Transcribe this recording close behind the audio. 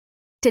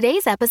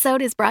Today's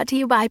episode is brought to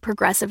you by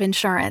Progressive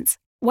Insurance.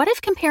 What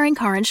if comparing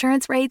car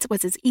insurance rates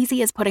was as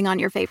easy as putting on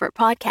your favorite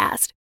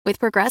podcast? With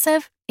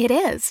Progressive, it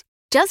is.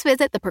 Just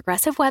visit the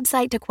Progressive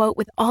website to quote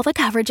with all the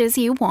coverages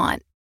you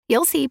want.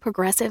 You'll see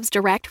Progressive's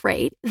direct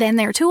rate, then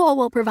their tool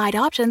will provide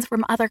options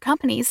from other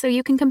companies so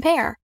you can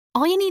compare.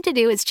 All you need to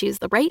do is choose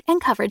the rate and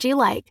coverage you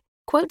like.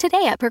 Quote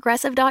today at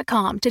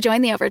Progressive.com to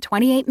join the over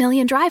 28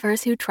 million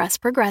drivers who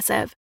trust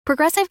Progressive.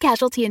 Progressive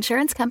Casualty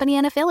Insurance Company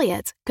and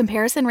Affiliates.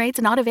 Comparison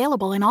rates not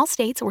available in all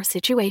states or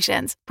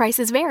situations.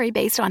 Prices vary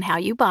based on how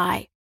you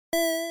buy.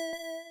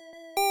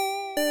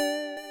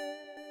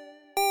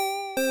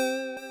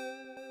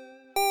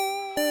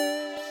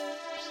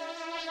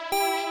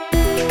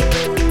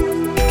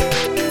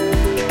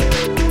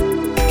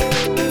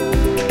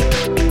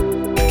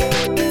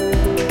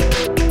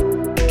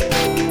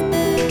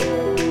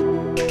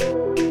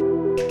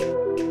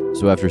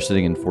 So after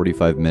sitting in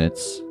 45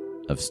 minutes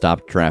of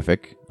stopped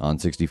traffic on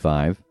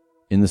 65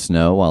 in the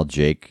snow while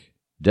Jake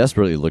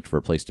desperately looked for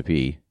a place to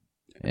pee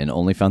and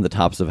only found the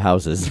tops of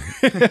houses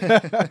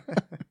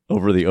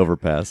over the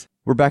overpass,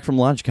 we're back from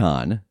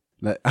LaunchCon.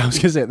 I was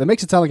going to say, that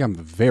makes it sound like I'm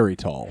very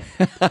tall.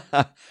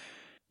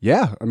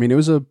 Yeah, I mean, it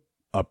was a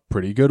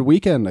pretty good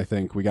weekend, I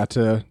think. We got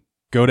to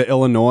go to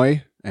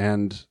Illinois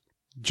and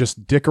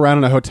just dick around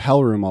in a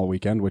hotel room all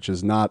weekend, which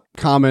is not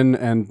common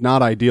and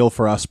not ideal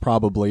for us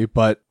probably,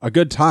 but a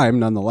good time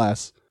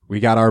nonetheless. We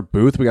got our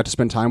booth. We got to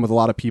spend time with a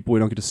lot of people we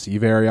don't get to see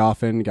very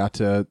often. Got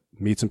to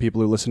meet some people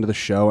who listen to the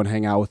show and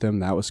hang out with them.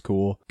 That was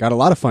cool. Got a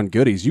lot of fun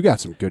goodies. You got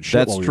some good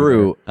shit. That's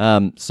true.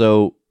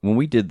 So when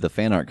we did the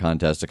fan art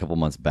contest a couple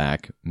months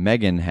back,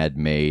 Megan had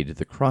made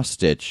the cross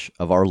stitch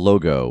of our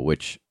logo,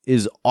 which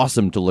is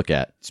awesome to look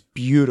at. It's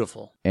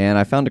beautiful. And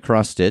I found a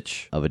cross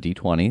stitch of a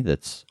D20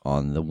 that's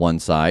on the one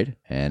side,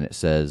 and it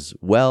says,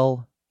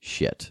 well,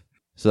 shit.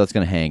 So that's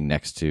going to hang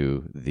next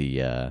to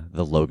the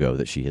logo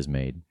that she has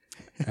made.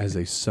 As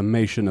a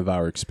summation of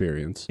our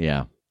experience.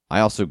 Yeah. I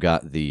also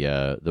got the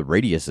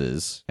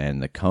radiuses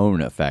and the cone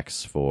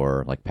effects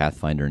for like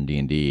Pathfinder and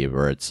D&D,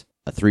 where it's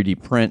a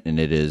 3D print, and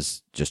it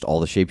is just all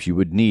the shapes you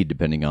would need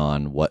depending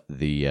on what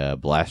the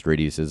blast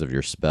radius is of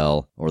your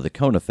spell or the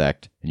cone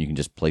effect, and you can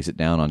just place it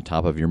down on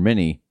top of your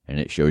mini, and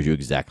it shows you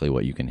exactly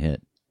what you can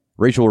hit.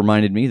 Rachel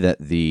reminded me that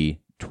the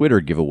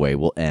Twitter giveaway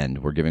will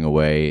end. We're giving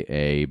away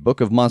a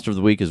book of Monster of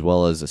the Week as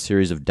well as a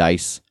series of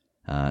dice.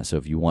 So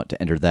if you want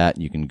to enter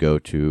that, you can go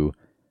to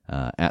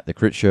at The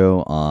Crit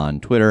Show on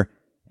Twitter,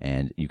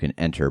 and you can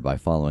enter by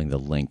following the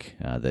link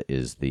that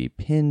is the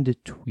pinned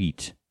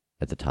tweet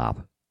at the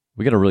top.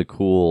 We got a really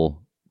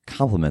cool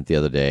compliment the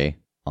other day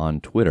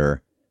on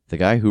Twitter. The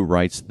guy who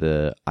writes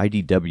the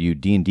IDW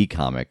D&D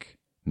comic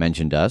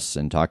mentioned us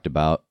and talked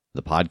about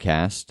the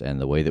podcast and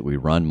the way that we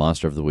run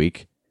Monster of the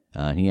Week.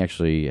 And he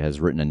actually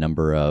has written a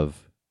number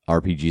of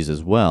RPGs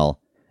as well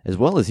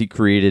as he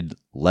created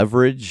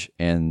Leverage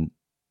and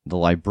The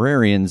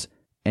Librarians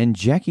and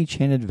Jackie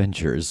Chan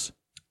Adventures,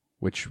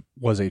 which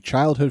was a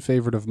childhood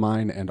favorite of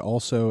mine and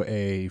also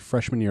a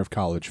freshman year of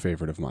college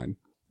favorite of mine.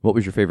 What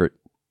was your favorite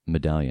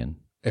medallion?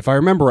 If I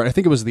remember right, I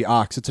think it was the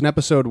Ox. It's an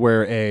episode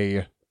where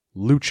a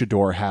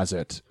luchador has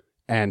it,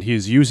 and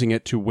he's using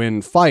it to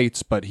win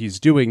fights, but he's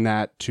doing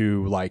that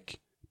to,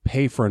 like,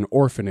 pay for an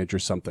orphanage or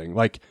something.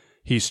 Like,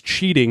 he's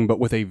cheating, but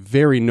with a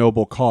very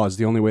noble cause.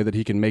 The only way that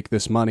he can make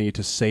this money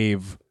to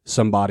save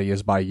somebody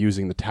is by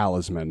using the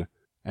talisman,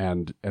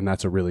 and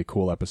that's a really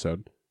cool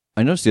episode.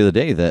 I noticed the other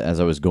day that as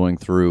I was going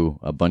through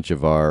a bunch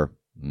of our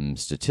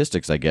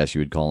statistics, I guess you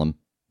would call them,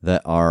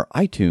 that our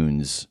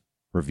iTunes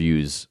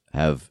reviews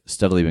have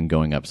steadily been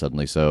going up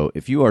suddenly. So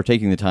if you are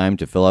taking the time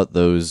to fill out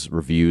those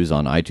reviews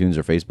on iTunes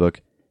or Facebook,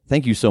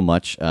 thank you so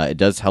much. It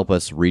does help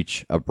us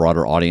reach a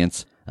broader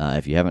audience.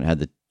 If you haven't had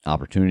the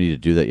opportunity to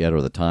do that yet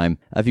or the time,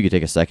 if you could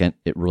take a second,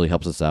 it really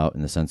helps us out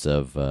in the sense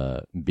of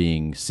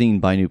being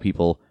seen by new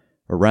people,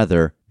 or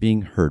rather,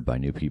 being heard by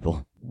new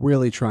people.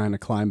 Really trying to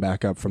climb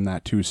back up from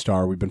that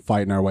 2-star. We've been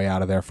fighting our way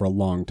out of there for a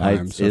long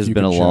time. It has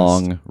been a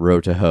long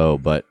road to hoe,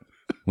 but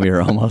we are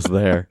almost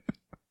there.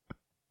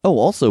 Oh,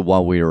 also,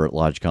 while we were at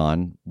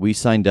LodgeCon, we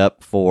signed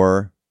up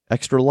for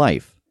Extra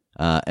Life.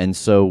 And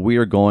so we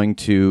are going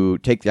to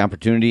take the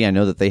opportunity. I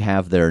know that they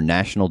have their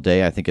national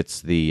day. I think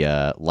it's the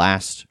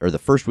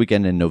the first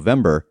weekend in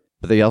November.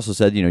 But they also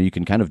said, you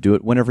can kind of do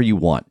it whenever you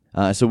want.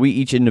 So we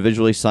each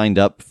individually signed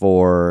up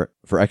for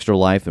Extra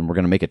Life, and we're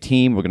going to make a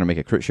team. We're going to make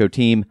a Crit Show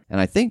team.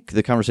 And I think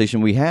the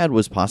conversation we had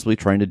was possibly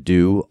trying to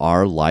do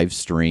our live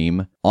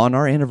stream on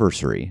our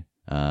anniversary.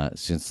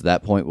 Since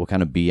that point will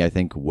kind of be, I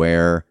think,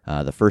 where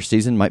the first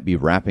season might be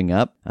wrapping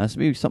up. So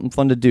maybe something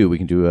fun to do. We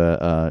can do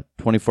a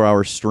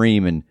 24-hour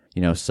stream and,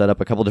 set up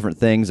a couple different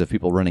things of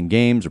people running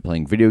games or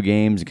playing video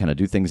games and kind of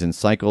do things in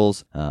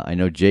cycles. I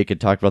know Jake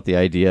had talked about the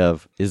idea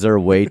of, is there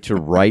a way to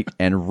write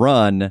and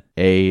run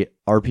a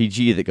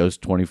RPG that goes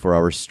 24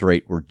 hours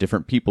straight where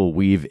different people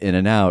weave in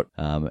and out?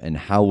 And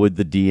how would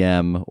the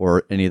DM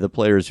or any of the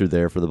players who are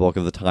there for the bulk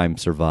of the time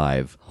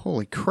survive?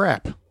 Holy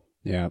crap.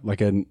 Yeah, like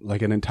an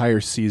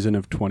entire season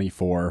of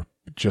 24,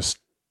 just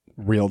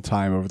real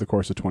time over the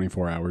course of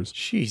 24 hours.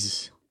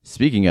 Jeez.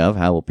 Speaking of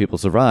how will people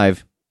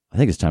survive, I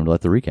think it's time to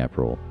let the recap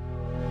roll.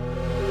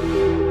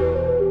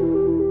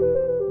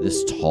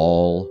 This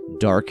tall,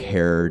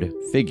 dark-haired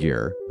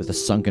figure with a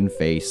sunken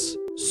face,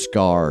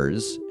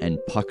 scars, and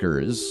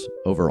puckers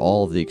over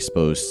all of the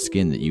exposed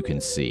skin that you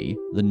can see.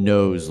 The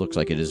nose looks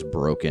like it is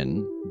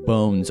broken.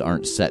 Bones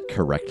aren't set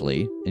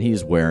correctly, and he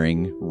is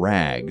wearing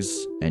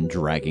rags and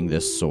dragging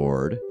this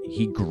sword.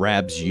 He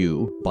grabs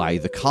you by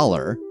the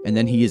collar, and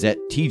then he is at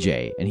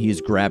TJ, and he has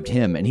grabbed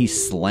him, and he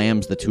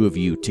slams the two of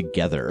you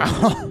together.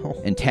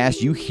 Oh. And Tash,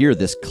 you hear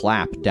this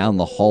clap down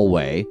the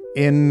hallway.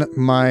 In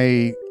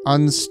my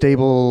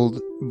unstable,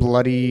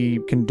 bloody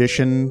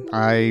condition,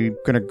 I'm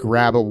gonna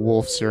grab a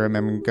wolf serum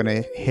and I'm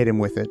gonna hit him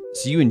with it.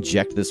 So you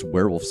inject this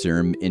werewolf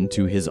serum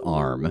into his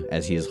arm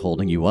as he is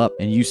holding you up,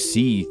 and you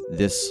see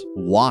this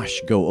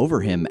wash go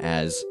over him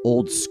as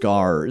old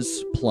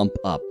scars plump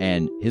up,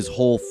 and his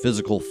whole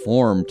physical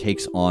form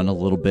takes on a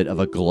little bit of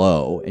a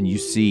glow, and you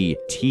see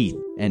teeth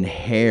and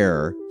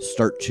hair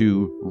start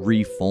to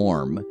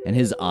reform, and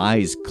his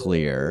eyes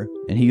clear,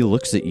 and he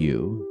looks at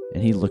you,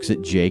 and he looks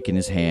at Jake in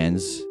his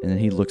hands, and then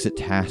he looks at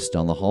Tass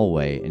down the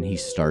hallway, and he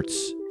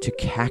starts to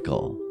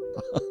cackle.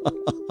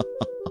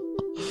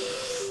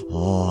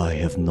 Oh, I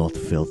have not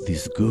felt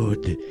this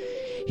good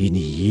in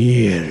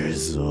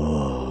years.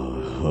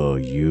 Oh,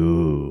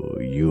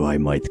 you I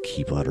might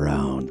keep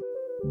around.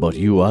 But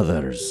you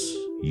others,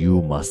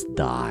 you must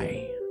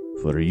die,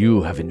 for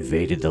you have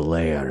invaded the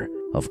lair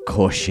of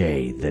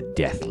Koshé the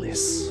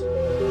Deathless.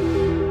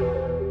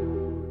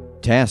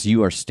 Tass,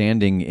 you are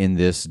standing in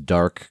this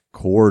dark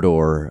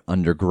corridor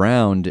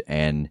underground,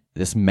 and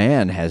this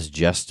man has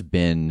just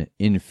been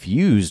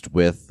infused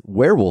with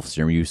werewolf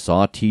serum. You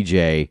saw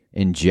TJ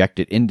inject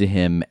it into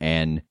him,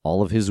 and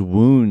all of his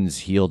wounds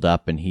healed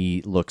up, and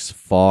he looks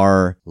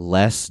far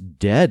less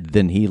dead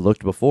than he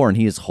looked before, and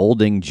he is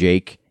holding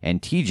Jake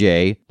and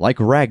TJ like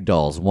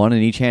ragdolls, one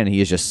in each hand. He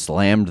has just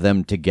slammed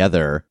them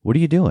together. What are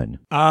you doing?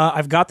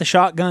 I've got the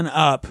shotgun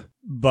up,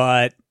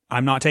 but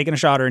I'm not taking a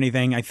shot or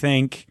anything. I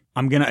think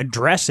I'm going to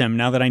address him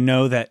now that I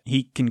know that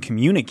he can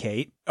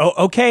communicate. Oh,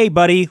 okay,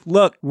 buddy.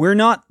 Look, we're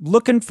not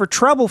looking for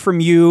trouble from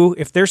you.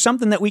 If there's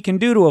something that we can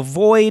do to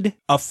avoid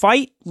a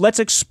fight, let's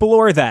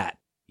explore that.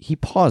 He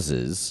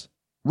pauses.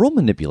 Roll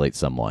manipulate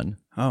someone.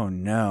 Oh,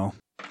 no.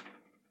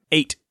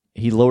 8.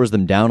 He lowers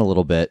them down a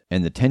little bit,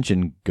 and the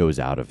tension goes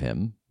out of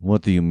him.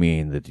 What do you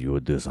mean that you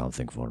would do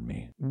something for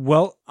me?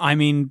 Well, I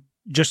mean,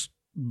 just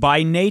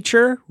by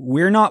nature,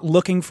 we're not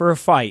looking for a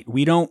fight.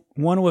 We don't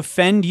want to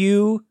offend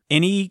you.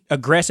 Any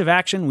aggressive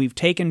action we've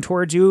taken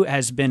towards you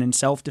has been in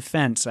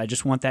self-defense. I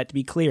just want that to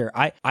be clear.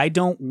 I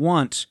don't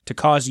want to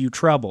cause you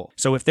trouble.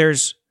 So if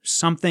there's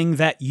something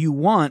that you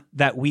want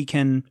that we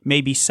can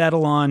maybe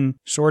settle on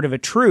sort of a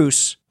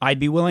truce, I'd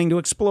be willing to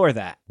explore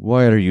that.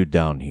 Why are you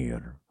down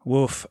here?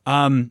 Woof.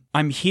 I'm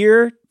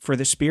here for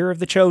the Spear of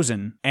the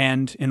Chosen,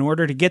 and in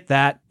order to get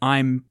that,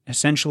 I'm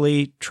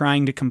essentially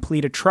trying to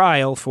complete a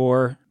trial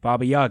for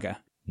Baba Yaga.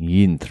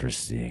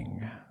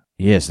 Interesting.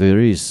 Yes, there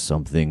is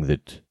something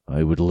that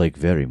I would like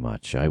very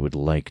much. I would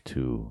like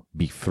to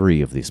be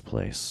free of this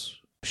place.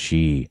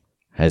 She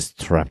has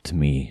trapped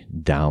me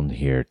down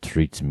here,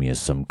 treats me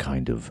as some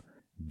kind of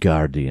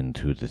guardian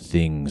to the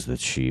things that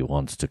she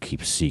wants to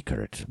keep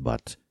secret,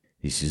 but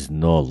this is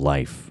no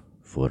life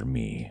for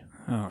me.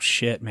 Oh,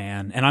 shit,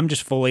 man. And I'm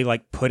just fully,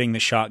 putting the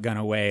shotgun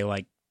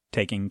away,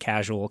 taking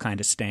casual kind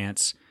of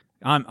stance.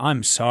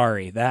 I'm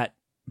sorry. That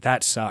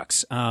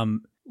sucks.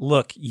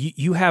 Look,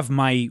 you have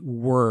my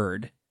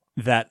word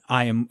that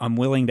I'm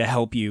willing to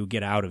help you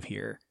get out of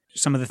here.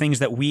 Some of the things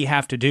that we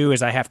have to do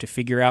is I have to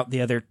figure out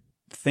the other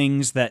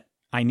things that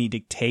I need to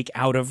take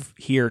out of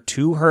here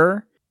to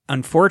her.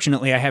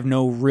 Unfortunately, I have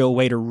no real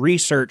way to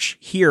research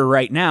here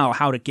right now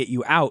how to get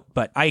you out,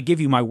 but I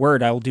give you my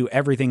word I will do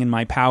everything in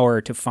my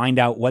power to find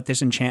out what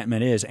this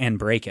enchantment is and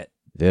break it.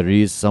 There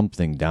is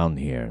something down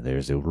here.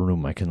 There's a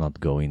room I cannot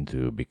go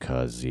into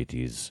because it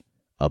is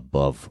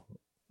above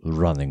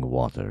running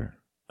water.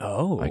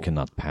 Oh. I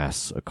cannot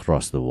pass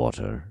across the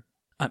water.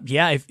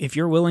 Yeah, if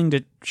you're willing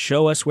to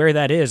show us where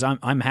that is,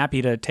 I'm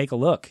happy to take a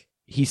look.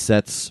 He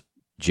sets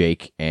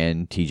Jake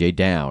and TJ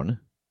down,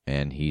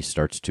 and he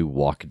starts to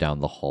walk down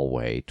the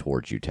hallway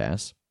towards you,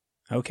 Tass.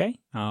 Okay,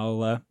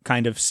 I'll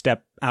kind of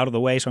step out of the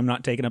way so I'm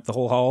not taking up the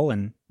whole hall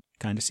and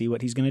kind of see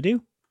what he's going to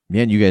do.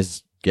 Yeah, and you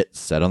guys get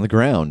set on the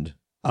ground.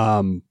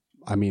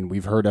 I mean,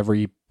 we've heard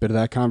every bit of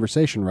that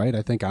conversation, right?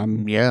 I think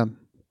I'm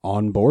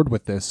on board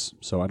with this,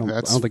 so I don't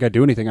think I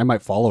do anything. I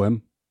might follow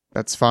him.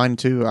 That's fine,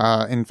 too.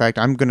 In fact,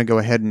 I'm going to go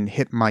ahead and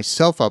hit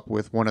myself up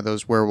with one of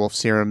those werewolf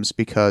serums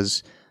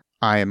because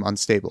I am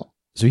unstable.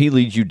 So he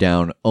leads you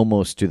down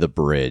almost to the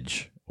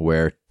bridge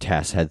where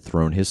Tass had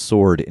thrown his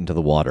sword into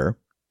the water,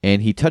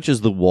 and he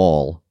touches the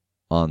wall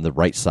on the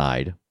right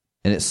side,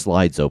 and it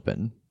slides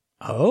open.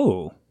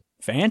 Oh,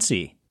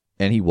 fancy.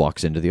 And he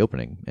walks into the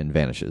opening and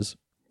vanishes.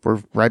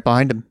 We're right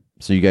behind him.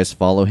 So you guys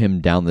follow him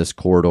down this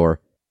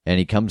corridor, and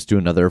he comes to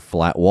another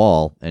flat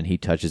wall, and he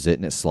touches it,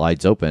 and it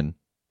slides open,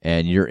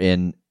 and you're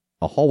in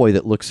a hallway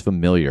that looks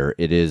familiar.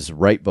 It is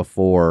right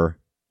before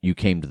you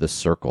came to the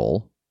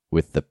circle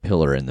with the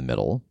pillar in the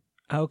middle.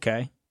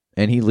 Okay.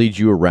 And he leads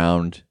you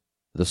around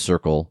the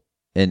circle.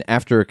 And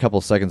after a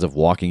couple seconds of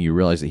walking, you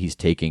realize that he's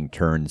taking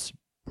turns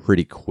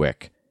pretty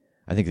quick.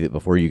 I think that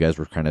before you guys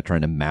were kind of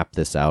trying to map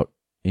this out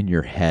in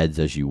your heads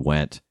as you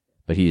went,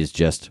 but he is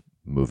just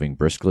moving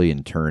briskly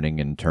and turning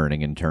and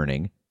turning and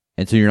turning.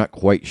 And so you're not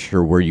quite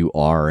sure where you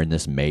are in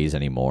this maze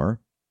anymore.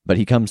 But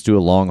he comes to a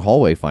long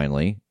hallway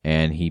finally,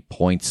 and he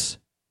points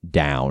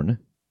down.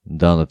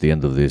 Down at the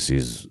end of this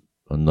is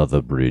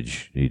another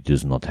bridge. It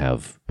does not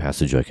have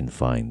passage I can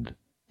find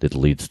that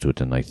leads to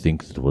it, and I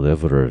think that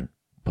whatever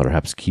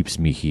perhaps keeps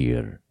me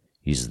here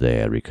is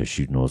there because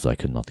she knows I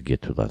cannot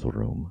get to that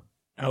room.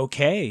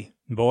 Okay.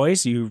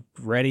 Boys, you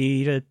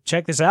ready to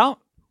check this out?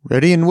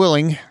 Ready and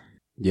willing.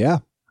 Yeah.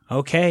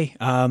 Okay.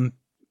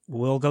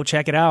 We'll go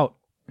check it out.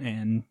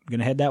 And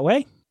gonna head that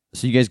way?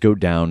 So you guys go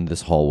down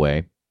this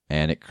hallway,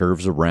 and it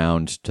curves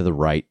around to the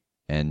right,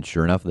 and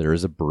sure enough, there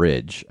is a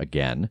bridge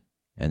again,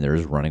 and there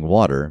is running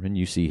water, and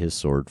you see his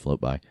sword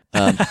float by.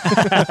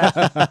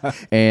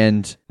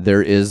 And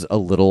there is a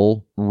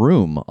little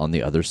room on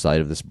the other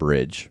side of this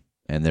bridge,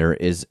 and there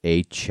is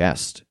a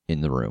chest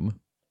in the room.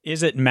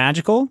 Is it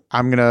magical?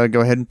 I'm going to go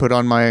ahead and put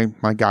on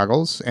my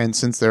goggles, and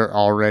since they're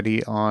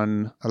already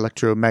on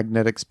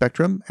electromagnetic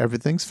spectrum,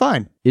 everything's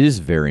fine. It is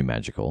very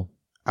magical.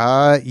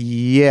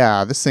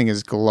 Yeah, this thing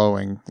is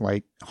glowing,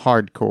 like,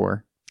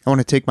 hardcore. I want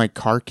to take my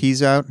car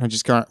keys out, and I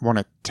just want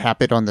to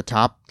tap it on the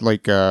top,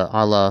 like a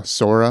la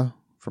Sora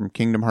from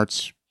Kingdom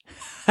Hearts.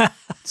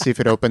 See if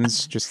it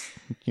opens, just,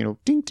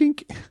 ding, ding.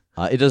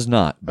 It does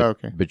not, but,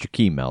 Okay. but your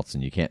key melts,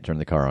 and you can't turn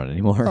the car on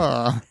anymore.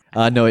 Aw.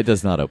 No, it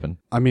does not open.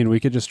 I mean, we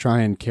could just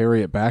try and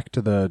carry it back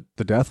to the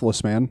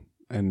Deathless man,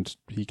 and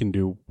he can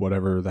do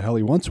whatever the hell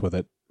he wants with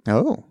it,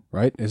 Oh.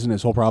 right? Isn't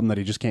his whole problem that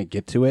he just can't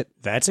get to it?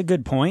 That's a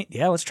good point.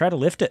 Yeah, let's try to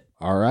lift it.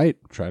 All right,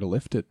 try to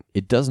lift it.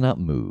 It does not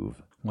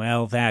move.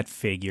 Well, that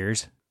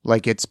figures.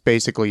 Like it's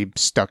basically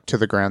stuck to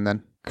the ground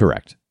then.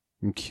 Correct.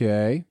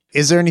 Okay.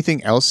 Is there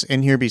anything else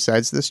in here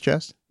besides this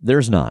chest?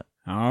 There's not.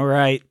 All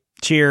right.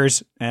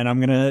 Cheers. And I'm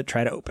going to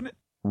try to open it.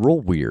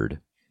 Roll weird.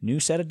 New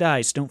set of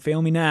dice. Don't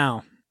fail me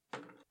now.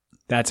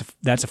 That's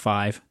a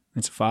 5.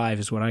 It's a 5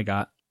 is what I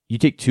got. You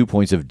take 2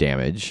 points of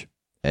damage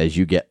as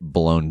you get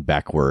blown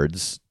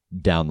backwards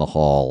down the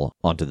hall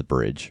onto the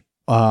bridge.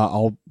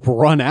 I'll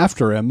run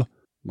after him,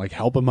 like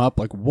help him up.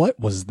 Like, what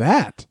was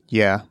that?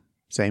 Yeah,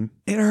 same.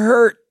 It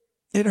hurt.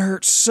 It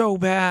hurt so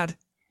bad.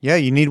 Yeah,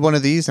 you need one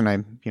of these, and I,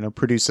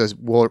 produce a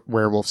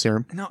werewolf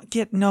serum.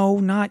 No,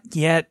 not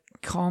yet.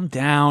 Calm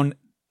down.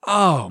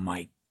 Oh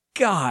my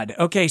God.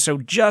 Okay, so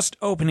just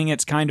opening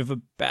it's kind of a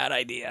bad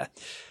idea.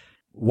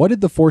 What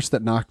did the force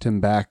that knocked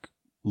him back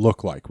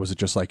look like? Was it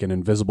just like an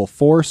invisible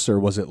force, or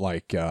was it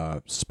like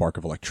a spark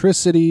of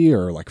electricity,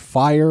 or like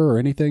fire, or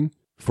anything?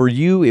 For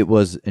you, it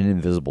was an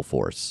invisible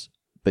force.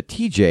 But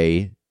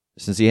TJ,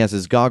 since he has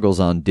his goggles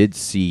on, did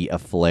see a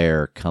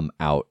flare come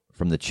out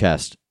from the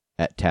chest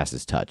at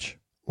Tass's touch.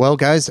 Well,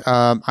 guys,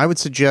 I would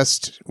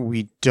suggest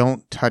we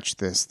don't touch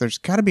this. There's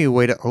got to be a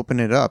way to open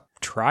it up.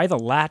 Try the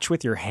latch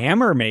with your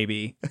hammer,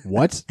 maybe.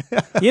 What?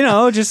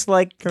 Just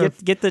like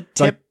get the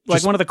tip,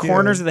 like one of the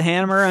corners of the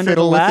hammer under the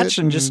Fiddle with latch it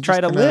and just try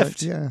to kinda,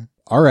 lift. Yeah.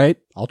 All right,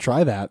 I'll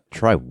try that.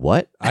 Try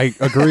what? I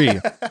agree.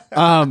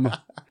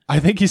 I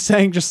think he's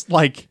saying just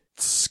like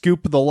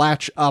scoop the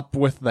latch up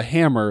with the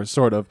hammer,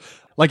 sort of.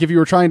 Like if you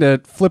were trying to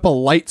flip a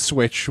light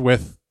switch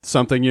with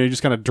something, you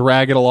just kind of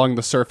drag it along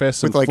the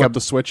surface and With like flip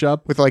the switch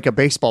up. With like a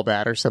baseball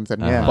bat or something.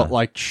 Yeah. But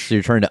like, So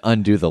you're trying to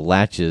undo the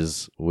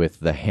latches with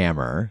the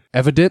hammer.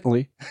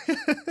 evidently.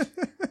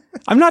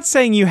 I'm not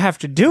saying you have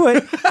to do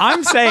it.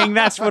 I'm saying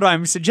that's what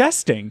I'm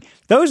suggesting.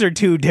 Those are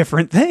two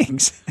different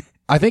things.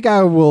 I think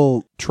I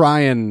will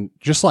try and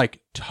just like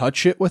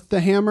touch it with the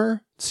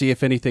hammer, see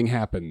if anything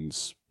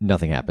happens.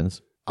 Nothing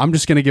happens. I'm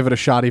just going to give it a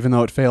shot even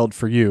though it failed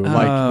for you.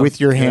 Like, with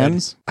your good.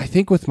 hands? I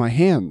think with my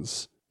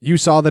hands. You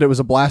saw that it was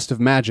a blast of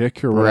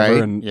magic or whatever,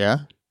 Right. and Yeah.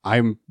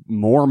 I'm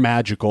more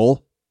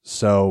magical,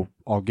 so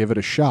I'll give it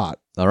a shot.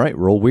 All right,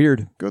 roll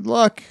weird. Good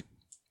luck.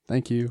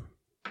 Thank you.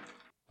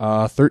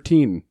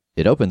 13.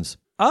 It opens.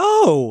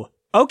 Oh,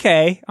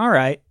 okay. All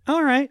right.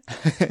 I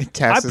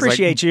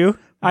appreciate you.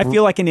 I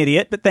feel like an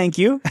idiot, but thank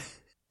you.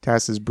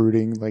 Tass is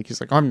brooding. Like, he's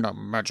like, I'm not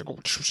magical.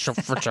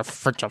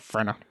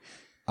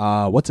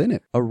 What's in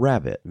it? A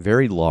rabbit,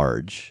 very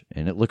large,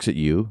 and it looks at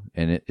you,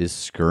 and it is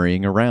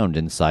scurrying around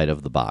inside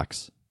of the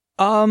box.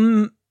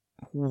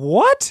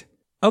 What?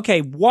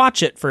 Okay,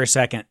 watch it for a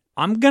second.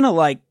 I'm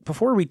gonna,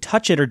 before we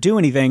touch it or do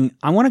anything,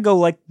 I want to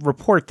go,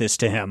 report this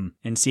to him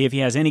and see if he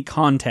has any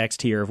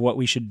context here of what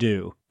we should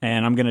do.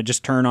 And I'm gonna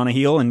just turn on a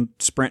heel and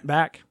sprint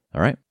back.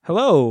 All right.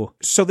 Hello.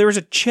 So there was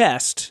a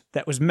chest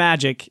that was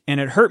magic, and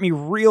it hurt me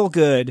real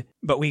good,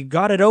 but we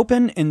got it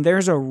open, and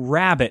there's a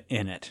rabbit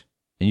in it.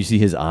 And you see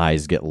his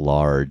eyes get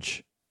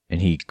large,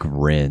 and he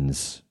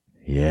grins.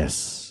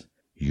 Yes,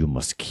 you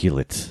must kill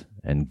it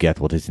and get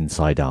what is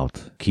inside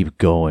out. Keep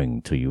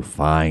going till you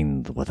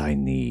find what I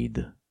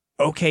need.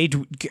 Okay,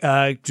 do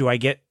I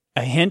get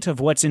a hint of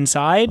what's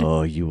inside?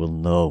 Oh, you will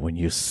know when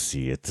you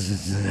see it.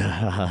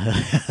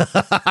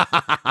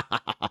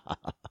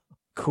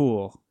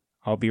 cool.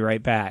 I'll be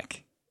right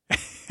back.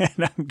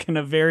 And I'm going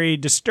to very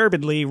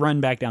disturbedly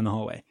run back down the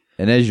hallway.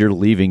 And as you're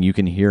leaving, you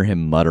can hear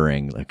him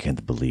muttering, I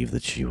can't believe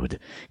that she would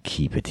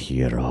keep it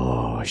here.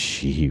 Oh,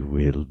 she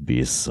will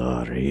be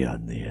sorry.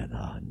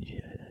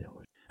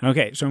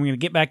 Okay, so I'm going to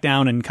get back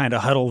down and kind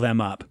of huddle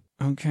them up.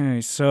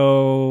 Okay,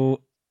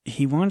 so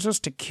he wants us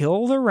to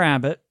kill the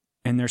rabbit,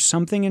 and there's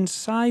something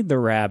inside the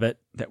rabbit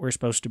that we're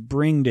supposed to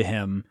bring to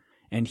him,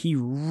 and he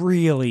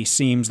really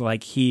seems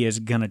like he is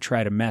going to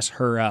try to mess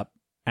her up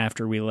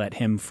after we let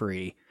him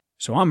free.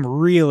 So I'm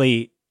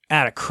really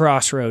at a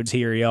crossroads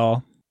here,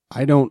 y'all.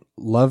 I don't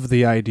love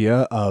the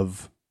idea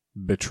of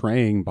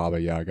betraying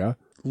Baba Yaga.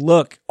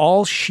 Look,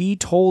 all she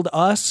told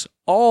us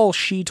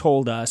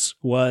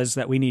was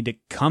that we need to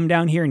come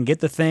down here and get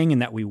the thing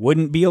and that we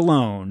wouldn't be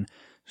alone.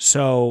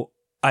 So,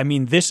 I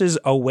mean, this is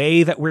a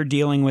way that we're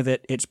dealing with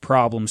it. It's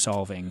problem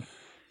solving.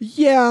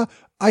 Yeah,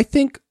 I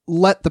think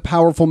let the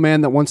powerful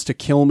man that wants to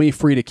kill me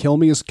free to kill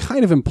me is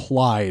kind of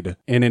implied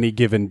in any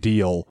given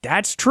deal.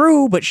 That's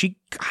true, but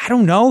I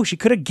don't know, she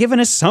could have given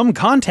us some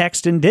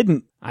context and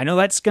didn't. I know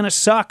that's going to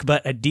suck,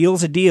 but a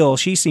deal's a deal.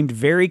 She seemed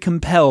very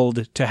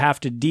compelled to have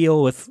to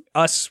deal with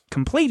us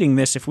completing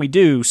this if we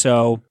do,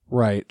 so...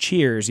 Right.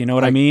 Cheers, you know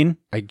what I mean?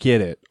 I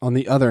get it. On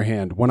the other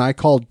hand, when I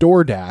call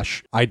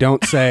DoorDash, I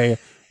don't say,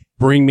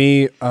 bring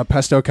me a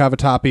pesto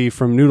cavatappi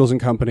from Noodles &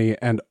 Company,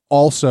 and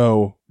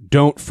also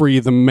don't free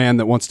the man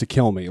that wants to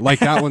kill me. Like,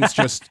 that one's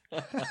just...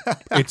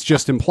 it's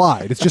just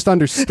implied. It's just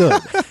understood.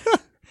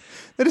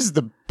 That is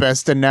the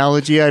best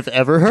analogy I've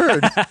ever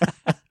heard.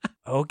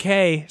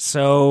 Okay,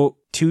 so...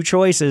 2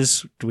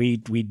 choices. We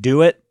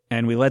do it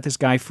and we let this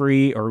guy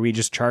free, or we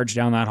just charge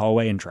down that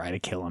hallway and try to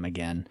kill him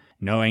again,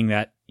 knowing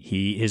that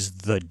he is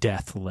the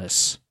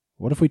Deathless.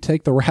 What if we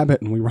take the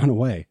rabbit and we run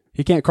away?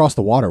 He can't cross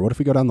the water. What if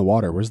we go down the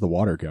water? Where's the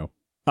water go?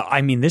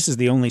 I mean, this is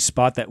the only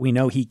spot that we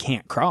know he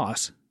can't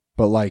cross.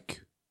 But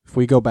like, if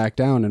we go back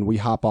down and we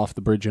hop off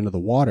the bridge into the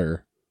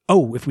water...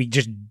 Oh, if we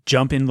just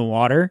jump in the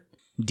water,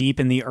 deep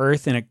in the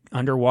earth in an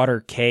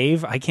underwater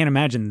cave? I can't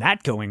imagine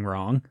that going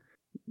wrong.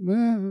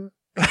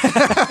 I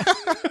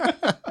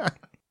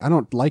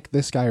don't like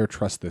this guy or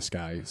trust this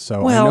guy,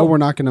 so well, I know we're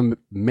not going to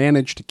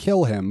manage to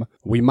kill him.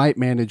 We might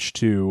manage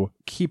to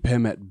keep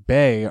him at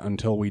bay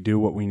until we do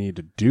what we need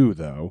to do,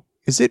 though.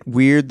 Is it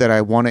weird that I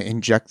want to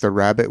inject the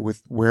rabbit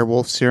with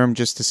werewolf serum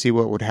just to see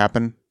what would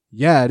happen?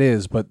 Yeah, it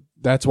is, but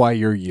that's why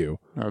you're you.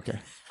 Okay.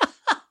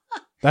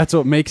 That's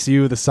what makes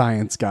you the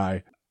science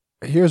guy.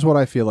 Here's what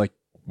I feel like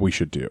we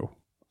should do.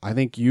 I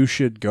think you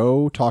should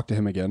go talk to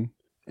him again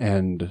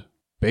and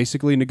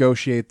basically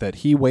negotiate that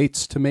he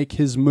waits to make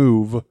his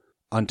move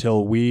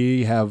until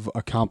we have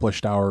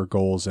accomplished our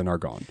goals and are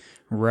gone.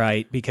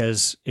 Right,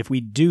 because if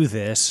we do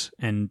this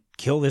and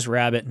kill this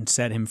rabbit and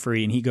set him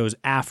free and he goes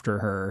after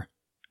her,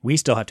 we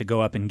still have to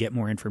go up and get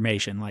more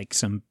information, like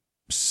some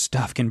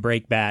stuff can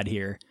break bad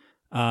here.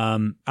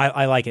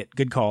 I like it.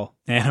 Good call.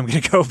 And I'm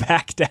going to go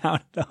back down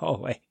the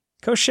hallway.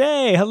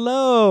 Cochet,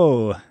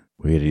 hello.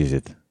 Where is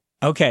it?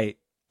 Okay,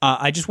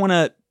 I just want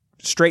to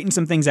straighten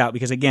some things out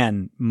because,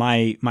 again,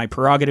 my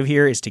prerogative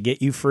here is to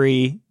get you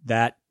free.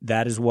 That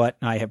is what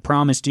I have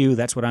promised you.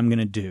 That's what I'm going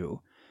to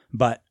do.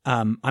 But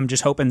I'm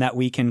just hoping that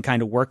we can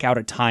kind of work out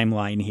a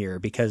timeline here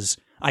because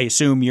I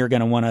assume you're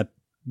going to want to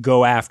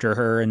go after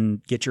her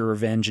and get your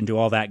revenge and do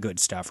all that good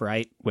stuff,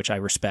 right? Which I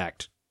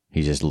respect.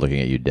 He's just looking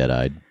at you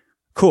dead-eyed.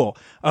 Cool.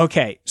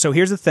 Okay, so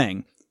here's the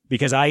thing.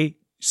 Because I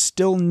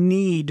still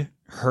need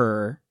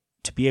her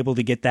to be able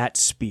to get that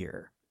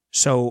spear.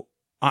 So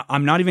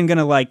I'm not even going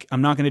to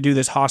I'm not going to do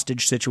this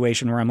hostage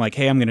situation where I'm like,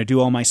 hey, I'm going to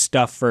do all my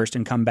stuff first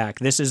and come back.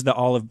 This is the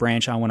olive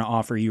branch I want to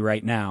offer you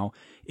right now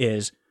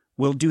is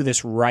we'll do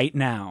this right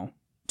now.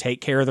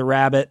 Take care of the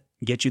rabbit,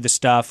 get you the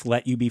stuff,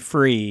 let you be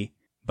free.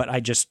 But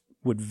I just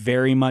would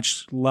very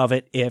much love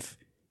it if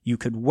you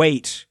could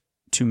wait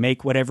to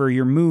make whatever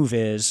your move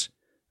is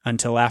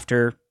until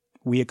after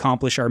we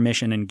accomplish our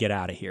mission and get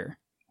out of here.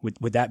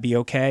 Would that be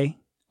okay?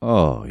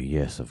 Oh,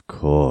 yes, of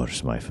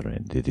course, my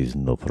friend. It is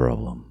no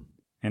problem.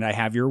 And I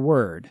have your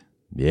word.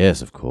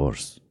 Yes, of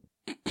course.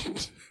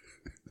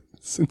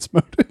 Since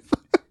motive.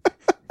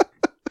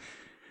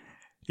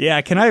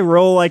 Yeah, can I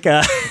roll like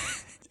a...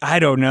 I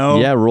don't know.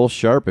 Yeah, roll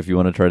sharp if you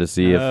want to try to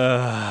see if...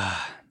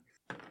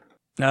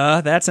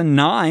 That's a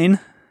 9.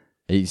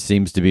 It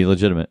seems to be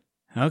legitimate.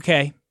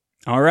 Okay.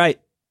 All right.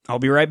 I'll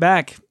be right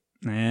back.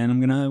 And I'm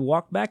going to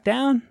walk back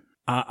down.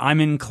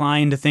 I'm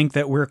inclined to think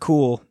that we're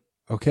cool.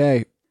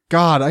 Okay.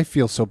 God, I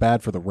feel so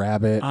bad for the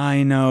rabbit.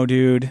 I know,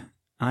 dude.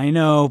 I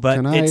know, but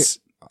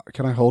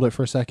Can I hold it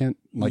for a second?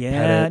 Like, yeah,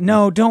 pet it?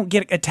 no, don't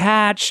get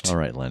attached. All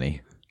right,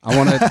 Lenny. I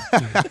want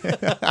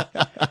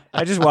to...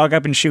 I just walk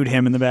up and shoot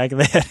him in the back of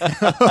the head.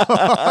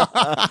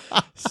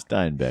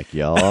 Steinbeck,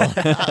 y'all.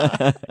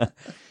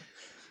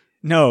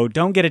 No,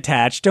 don't get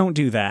attached. Don't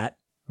do that.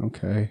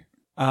 Okay.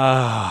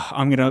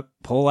 I'm going to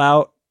pull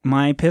out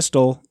my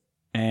pistol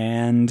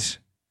and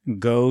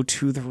go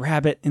to the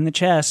rabbit in the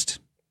chest.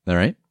 All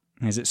right.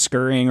 Is it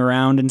scurrying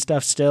around and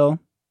stuff still?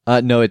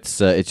 No, it's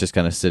just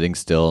kind of sitting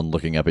still and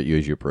looking up at you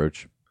as you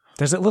approach.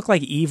 Does it look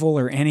like evil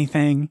or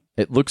anything?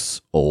 It looks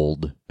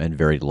old and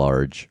very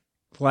large.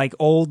 Like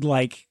old,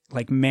 like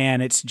man,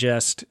 it's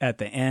just at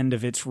the end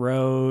of its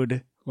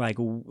road.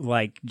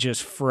 Like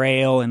just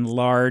frail and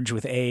large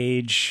with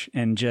age,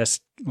 and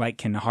just like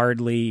can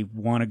hardly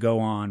want to go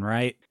on.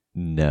 Right?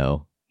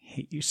 No. I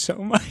hate you so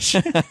much.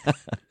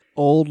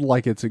 Old,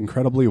 like it's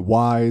incredibly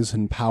wise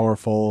and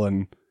powerful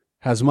and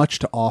has much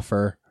to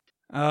offer.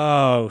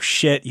 Oh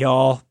shit,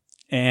 y'all!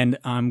 And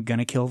I'm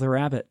gonna kill the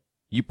rabbit.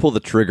 You pull the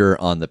trigger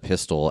on the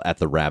pistol at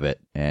the rabbit,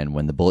 and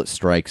when the bullet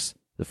strikes,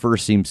 the fur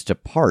seems to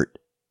part,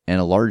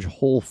 and a large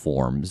hole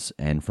forms,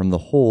 and from the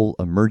hole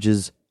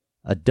emerges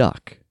a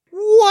duck.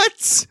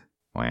 What?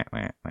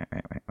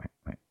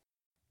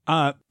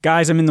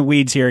 Guys, I'm in the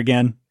weeds here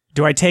again.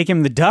 Do I take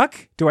him the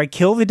duck? Do I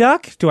kill the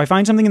duck? Do I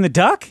find something in the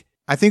duck?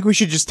 I think we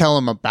should just tell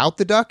him about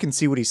the duck and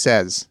see what he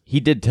says. He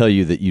did tell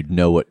you that you'd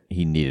know what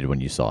he needed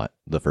when you saw it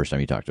the first time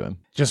you talked to him.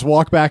 Just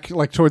walk back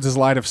like towards his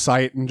line of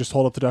sight and just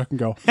hold up the duck and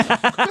go.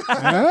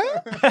 Huh?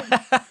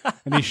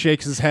 And he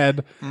shakes his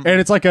head, and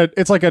it's like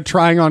a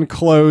trying on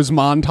clothes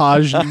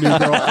montage. New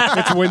Girl.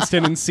 It's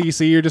Winston and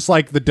Cece. You're just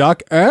like the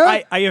duck.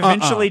 I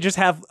eventually just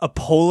have a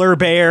polar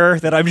bear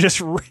that I'm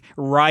just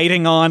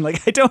riding on.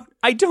 Like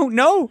I don't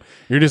know.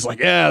 You're just like,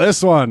 yeah,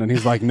 this one, and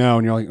he's like, no,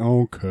 and you're like,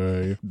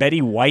 okay.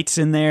 Betty White's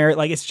in there.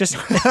 Like it's just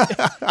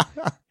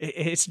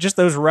it's just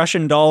those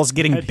Russian dolls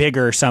getting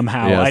bigger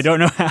somehow. Yes. I don't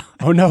know how.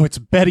 Oh no, it's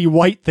Betty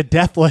White the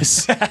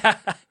Deathless.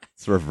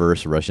 It's a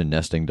reverse Russian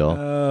nesting doll.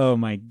 Oh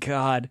my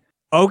god.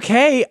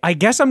 Okay, I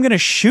guess I'm gonna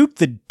shoot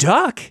the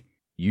duck.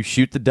 You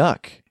shoot the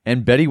duck,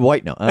 and Betty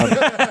White. No,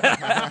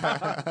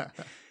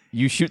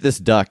 you shoot this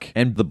duck,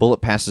 and the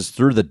bullet passes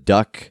through the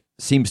duck,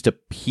 seems to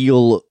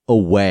peel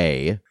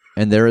away,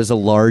 and there is a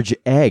large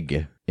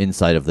egg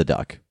inside of the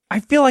duck.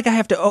 I feel like I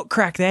have to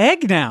crack the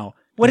egg now.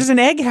 What does an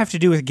egg have to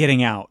do with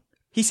getting out?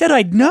 He said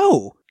I'd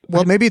know.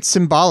 Well, maybe it's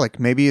symbolic.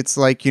 Maybe it's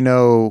like,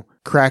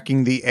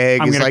 cracking the egg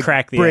I'm is gonna like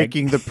crack the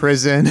breaking the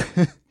prison.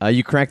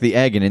 You crack the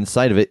egg, and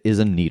inside of it is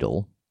a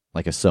needle,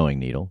 like a sewing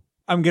needle.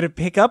 I'm gonna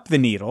pick up the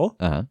needle.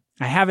 Uh-huh.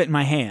 I have it in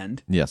my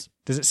hand. Yes.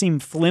 Does it seem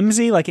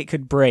flimsy, like it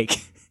could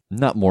break?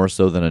 Not more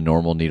so than a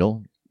normal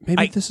needle.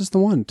 Maybe this is the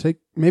one.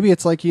 Maybe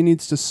it's like he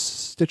needs to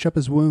stitch up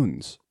his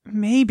wounds.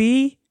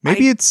 Maybe.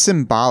 Maybe it's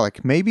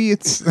symbolic. Maybe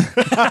it's...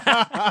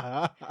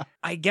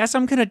 I guess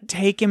I'm gonna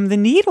take him the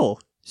needle.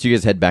 So you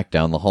guys head back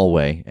down the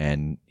hallway,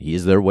 and he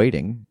is there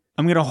waiting.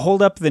 I'm gonna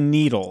hold up the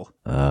needle.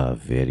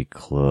 Very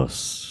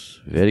close.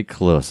 Very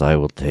close. I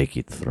will take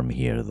it from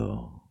here,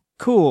 though.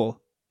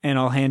 Cool. And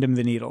I'll hand him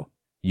the needle.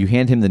 You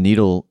hand him the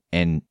needle,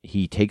 and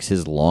he takes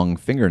his long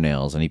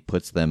fingernails, and he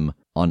puts them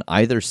on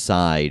either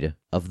side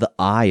of the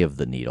eye of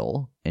the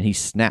needle, and he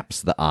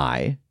snaps the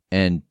eye.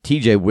 And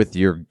TJ, with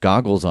your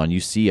goggles on, you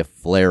see a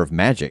flare of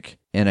magic,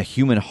 and a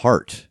human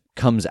heart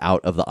comes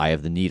out of the eye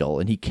of the needle,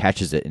 and he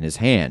catches it in his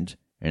hand,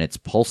 and it's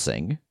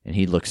pulsing, and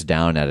he looks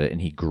down at it,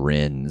 and he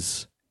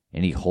grins,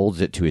 and he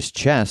holds it to his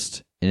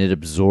chest, and it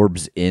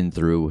absorbs in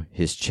through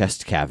his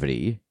chest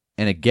cavity.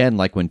 And again,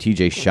 like when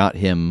TJ shot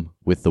him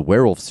with the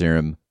werewolf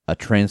serum, a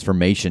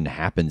transformation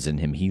happens in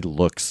him. He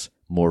looks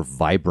more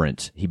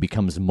vibrant. He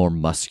becomes more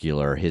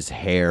muscular. His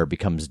hair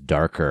becomes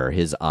darker.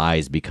 His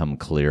eyes become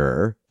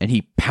clearer. And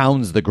he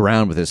pounds the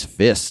ground with his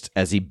fist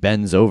as he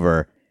bends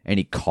over, and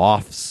he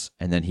coughs,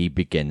 and then he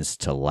begins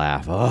to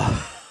laugh.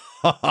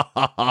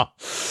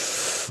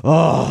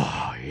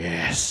 Oh,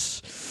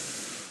 yes.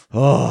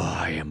 Oh,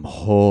 I am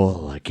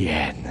whole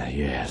again.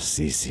 Yes,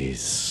 this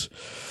is...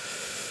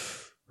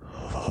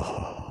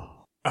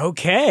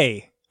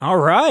 Okay. All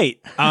right.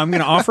 I'm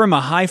going to offer him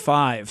a high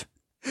five.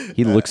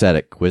 He looks at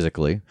it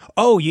quizzically.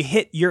 Oh, you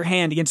hit your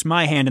hand against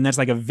my hand, and that's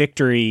like a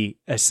victory,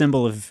 a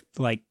symbol of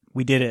like,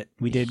 we did it.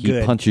 We did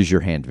good. He punches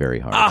your hand very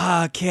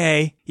hard.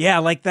 Okay. Yeah,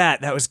 like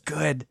that. That was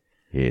good.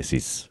 Yes,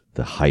 he's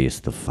the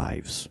highest of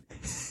fives.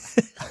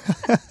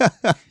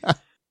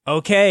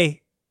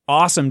 Okay.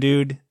 Awesome,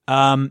 dude.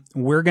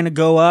 We're going to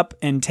go up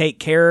and take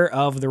care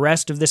of the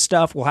rest of this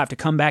stuff. We'll have to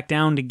come back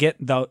down to get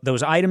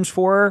those items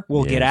for her.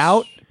 We'll get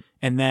out,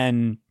 and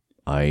then...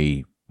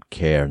 I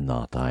care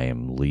not. I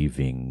am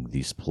leaving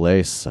this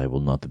place. I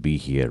will not be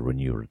here when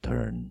you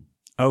return.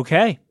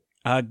 Okay.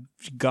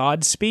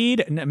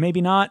 Godspeed? Maybe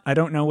not. I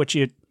don't know what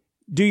you...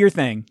 Do your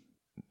thing.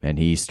 And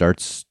he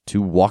starts to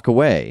walk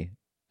away.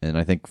 And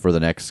I think for the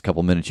next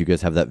couple minutes, you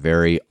guys have that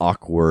very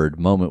awkward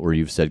moment where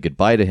you've said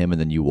goodbye to him, and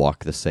then you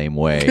walk the same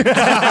way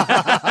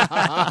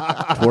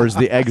towards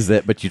the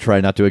exit, but you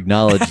try not to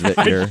acknowledge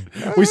that you're...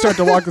 We start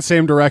to walk the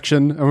same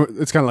direction.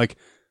 It's kind of like,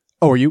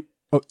 oh, are you...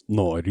 Oh,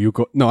 no, are you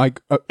go? No, I...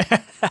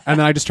 and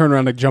then I just turn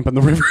around and jump in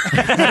the river.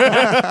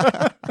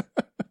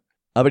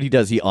 But he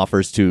does. He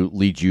offers to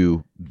lead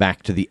you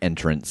back to the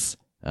entrance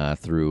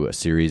through a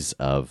series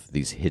of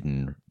these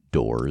hidden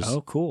doors.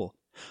 Oh, cool.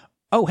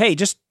 Oh, hey,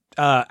 just...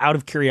 out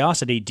of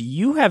curiosity, do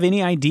you have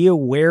any idea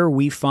where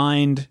we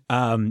find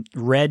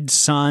Red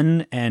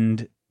Sun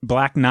and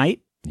Black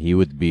Knight? He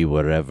would be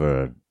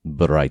wherever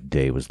Bright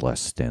Day was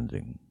last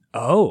standing.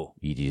 Oh.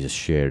 It is a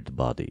shared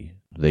body.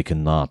 They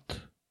cannot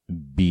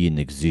be in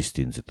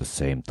existence at the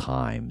same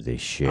time. They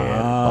share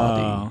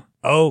body.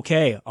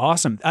 Okay,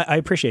 awesome. I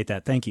appreciate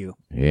that. Thank you.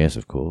 Yes,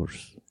 of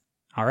course.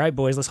 All right,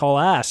 boys, let's haul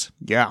ass.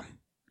 Yeah.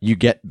 You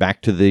get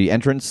back to the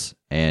entrance,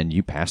 and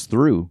you pass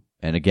through.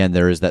 And again,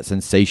 there is that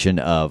sensation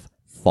of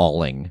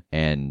falling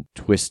and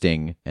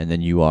twisting, and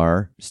then you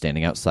are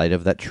standing outside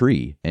of that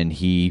tree. And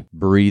he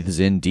breathes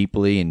in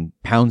deeply and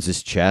pounds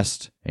his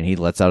chest, and he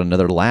lets out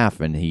another laugh,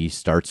 and he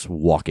starts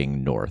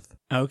walking north.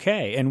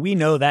 Okay, and we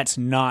know that's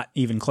not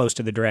even close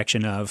to the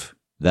direction of...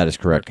 That is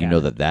correct. Okay. You know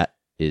that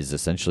is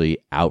essentially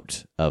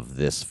out of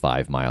this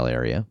 5-mile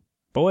area.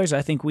 Boys,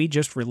 I think we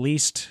just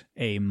released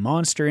a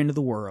monster into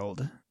the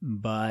world,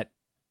 but...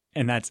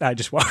 And that's... I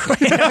just walk away.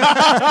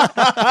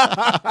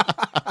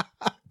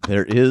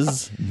 There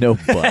is no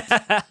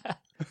but.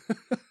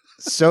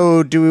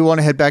 So do we want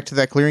to head back to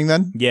that clearing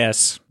then?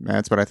 Yes.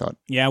 That's what I thought.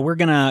 Yeah, we're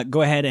going to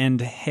go ahead and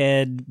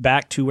head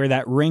back to where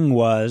that ring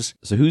was.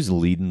 So who's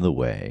leading the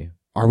way?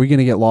 Are we going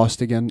to get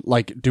lost again?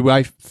 Like, do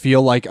I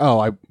feel like,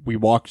 we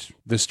walked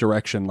this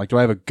direction? Like, do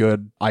I have a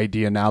good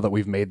idea now that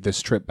we've made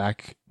this trip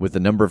back? With the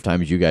number of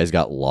times you guys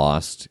got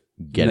lost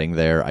getting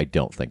there, I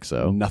don't think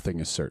so. Nothing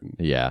is certain.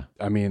 Yeah.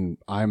 I mean,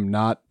 I'm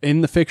not in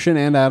the fiction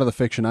and out of the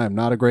fiction. I am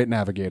not a great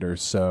navigator,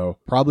 so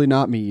probably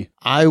not me.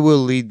 I will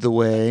lead the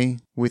way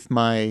with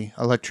my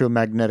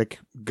electromagnetic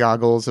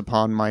goggles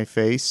upon my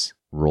face.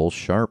 Roll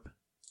sharp.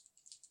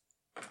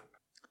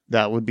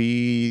 That would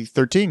be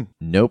 13.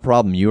 No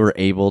problem. You are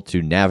able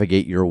to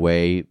navigate your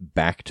way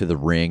back to the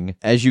ring.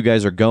 As you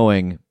guys are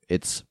going,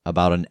 it's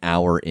about an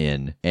hour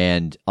in,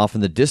 and off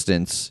in the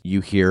distance,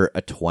 you hear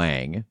a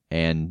twang,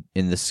 and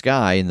in the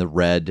sky, in the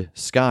red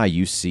sky,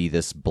 you see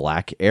this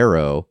black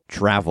arrow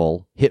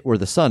travel, hit where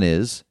the sun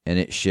is, and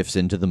it shifts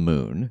into the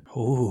moon.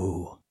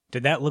 Ooh.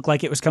 Did that look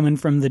like it was coming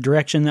from the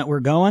direction that we're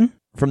going?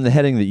 From the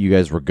heading that you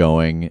guys were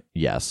going,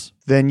 yes.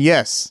 Then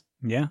yes.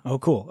 Yeah. Oh,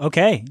 cool.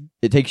 Okay.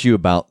 It takes you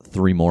about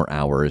 3 more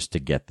hours to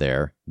get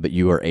there, but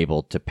you are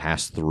able to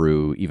pass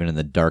through even in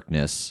the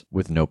darkness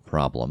with no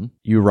problem.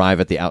 You arrive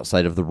at the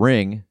outside of the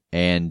ring,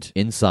 and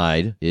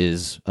inside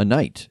is a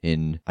knight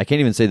in, I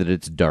can't even say that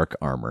it's dark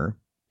armor.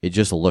 It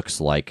just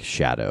looks like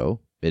shadow.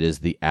 It is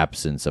the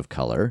absence of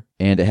color,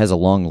 and it has a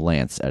long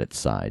lance at its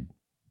side.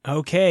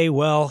 Okay,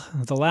 well,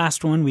 the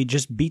last one we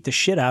just beat the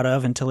shit out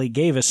of until he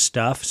gave us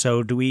stuff,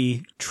 so do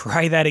we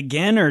try that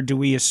again, or do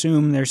we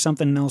assume there's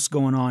something else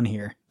going on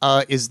here?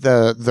 Is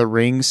the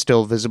ring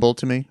still visible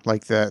to me?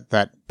 Like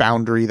that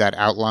boundary, that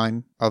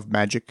outline of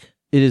magic?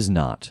 It is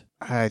not.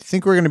 I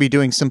think we're going to be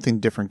doing something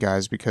different,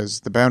 guys,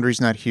 because the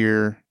boundary's not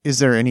here. Is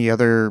there any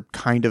other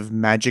kind of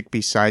magic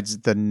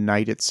besides the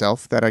knight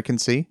itself that I can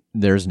see?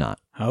 There's not.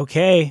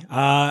 Okay,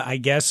 I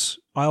guess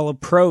I'll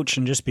approach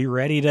and just be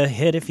ready to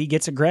hit if he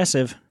gets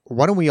aggressive.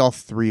 Why don't we all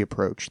 3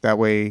 approach? That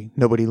way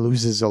nobody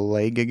loses a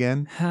leg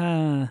again.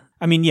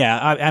 I mean,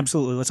 yeah,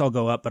 absolutely. Let's all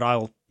go up, but I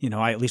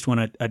at least want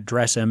to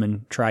address him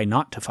and try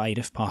not to fight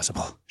if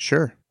possible.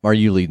 Sure. Are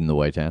you leading the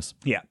way, Tass?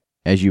 Yeah.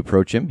 As you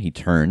approach him, he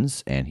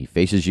turns and he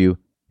faces you,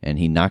 and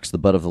he knocks the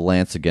butt of the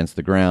lance against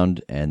the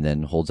ground and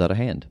then holds out a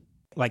hand.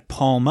 Like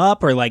palm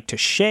up or like to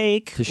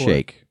shake?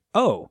 Shake.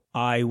 Oh,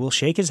 I will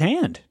shake his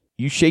hand.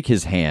 You shake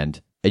his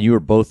hand, and you are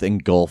both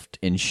engulfed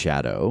in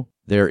shadow.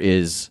 There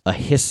is a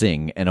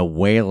hissing and a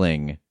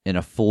wailing and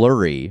a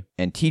flurry,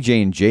 and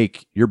TJ and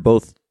Jake, you're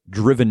both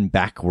driven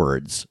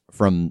backwards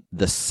from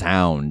the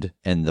sound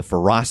and the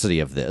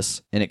ferocity of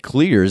this, and it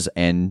clears,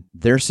 and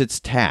there sits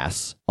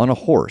Tass on a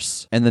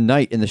horse, and the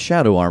knight in the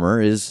shadow armor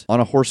is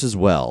on a horse as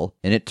well,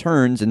 and it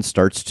turns and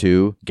starts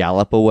to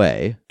gallop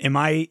away. Am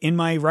I in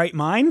my right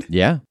mind?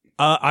 Yeah.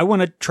 I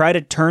want to try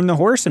to turn the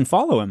horse and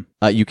follow him.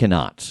 You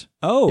cannot.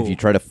 Oh. If you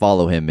try to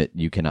follow him,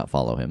 you cannot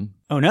follow him.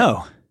 Oh,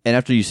 no. And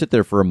after you sit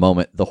there for a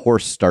moment, the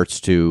horse starts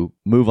to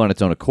move on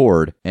its own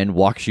accord and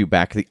walks you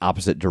back the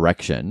opposite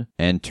direction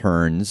and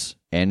turns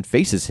and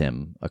faces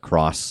him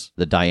across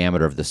the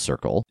diameter of this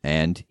circle,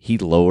 and he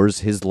lowers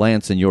his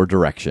lance in your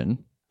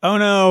direction. Oh,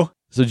 no.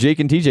 So Jake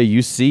and TJ,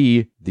 you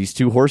see these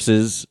 2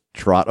 horses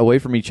trot away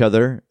from each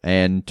other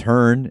and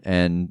turn,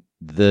 and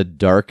the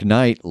Dark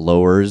Knight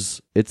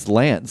lowers its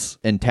lance,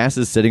 and Tass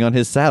is sitting on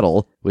his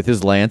saddle with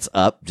his lance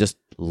up, just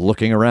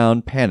looking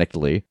around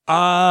panickedly.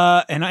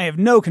 And I have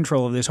no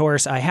control of this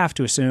horse, I have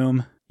to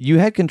assume. You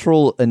had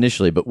control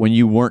initially, but when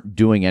you weren't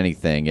doing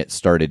anything, it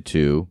started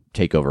to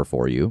take over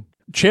for you.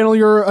 Channel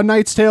your A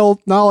Knight's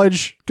Tale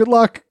knowledge. Good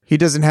luck. He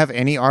doesn't have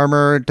any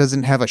armor,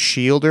 doesn't have a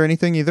shield or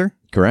anything either?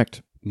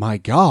 Correct. My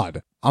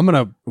God. I'm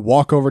going to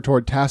walk over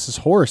toward Tass's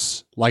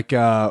horse. Like,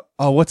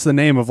 what's the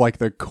name of like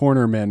the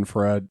cornerman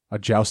for a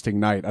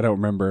jousting knight? I don't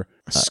remember.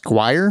 A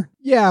squire?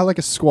 Yeah, like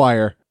a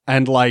squire.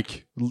 And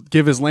like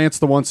give his lance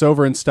the once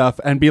over and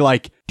stuff and be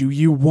like, do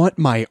you want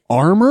my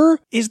armor?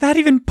 Is that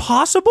even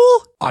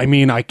possible? I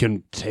mean, I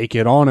can take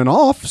it on and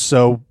off,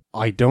 so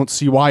I don't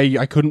see why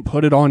I couldn't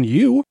put it on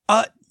you.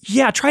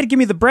 Yeah, try to give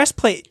me the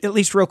breastplate at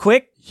least real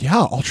quick. Yeah,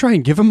 I'll try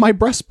and give him my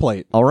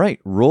breastplate. All right,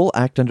 roll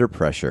act under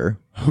pressure.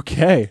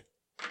 Okay.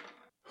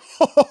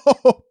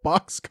 Oh,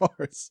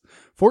 boxcars.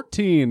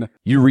 14.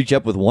 You reach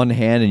up with one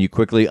hand and you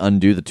quickly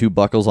undo the 2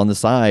 buckles on the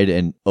side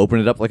and open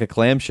it up like a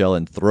clamshell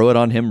and throw it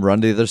on him,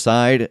 run to the other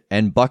side,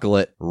 and buckle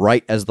it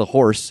right as the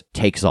horse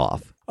takes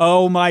off.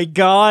 Oh my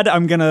God,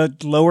 I'm going to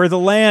lower the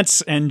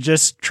lance and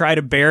just try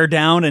to bear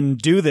down and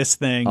do this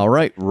thing. All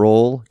right,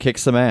 roll, kick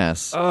some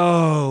ass.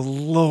 Oh,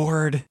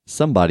 Lord.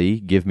 Somebody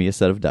give me a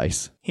set of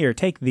dice. Here,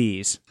 take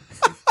these.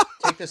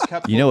 Take this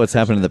cup. You know what's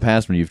happened in the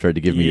past when you've tried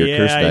to give me your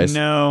curse dice. I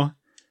know.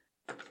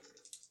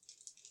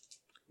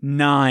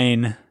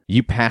 9.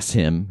 You pass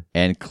him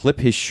and clip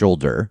his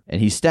shoulder, and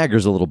he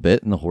staggers a little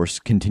bit, and the horse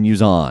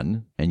continues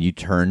on, and you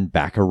turn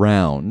back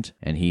around,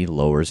 and he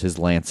lowers his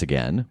lance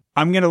again.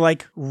 I'm going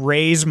to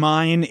raise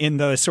mine in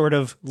the sort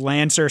of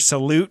Lancer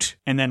salute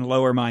and then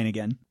lower mine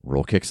again.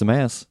 Roll kick some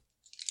ass.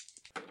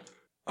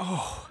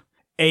 Oh,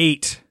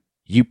 8.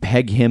 You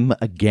peg him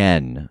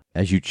again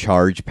as you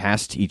charge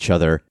past each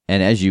other,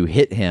 and as you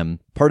hit him,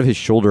 part of his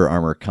shoulder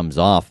armor comes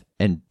off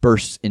and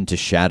bursts into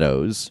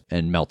shadows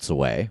and melts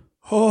away.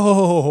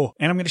 Oh,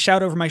 and I'm going to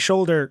shout over my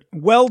shoulder,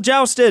 well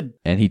jousted.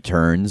 And he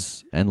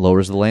turns and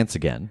lowers the lance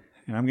again.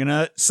 And I'm going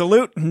to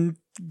salute and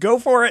go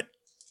for it.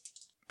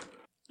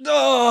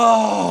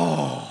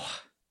 Oh,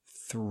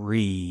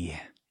 3.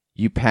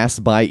 You pass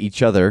by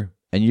each other,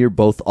 and you're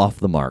both off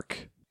the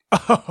mark.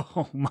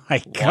 Oh,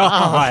 my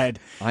God.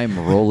 I'm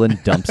rolling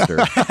dumpster.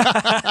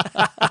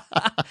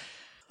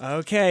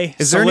 Okay,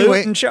 Is there salute any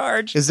way- and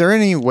charge. Is there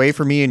any way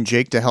for me and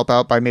Jake to help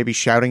out by maybe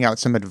shouting out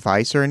some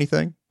advice or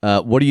anything?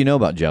 What do you know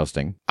about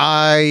jousting?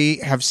 I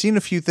have seen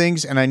a few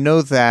things, and I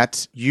know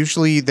that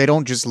usually they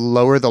don't just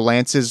lower the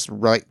lances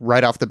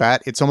right off the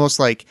bat. It's almost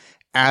like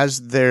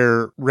as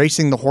they're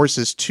racing the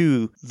horses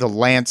too, the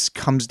lance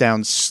comes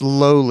down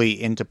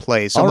slowly into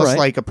place, All almost right.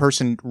 like a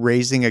person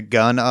raising a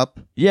gun up.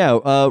 Yeah,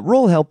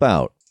 roll help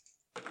out.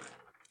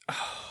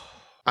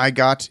 I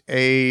got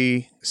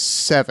a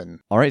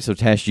 7. All right, so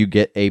Tash, you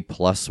get a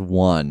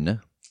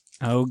 +1.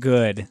 Oh,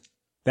 good.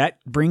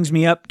 That brings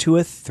me up to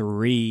a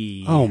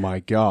 3. Oh my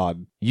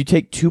God. You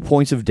take 2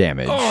 points of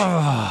damage.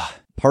 Oh.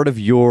 Part of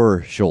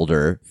your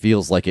shoulder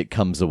feels like it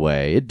comes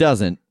away. It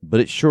doesn't, but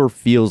it sure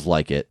feels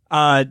like it.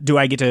 Do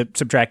I get to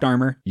subtract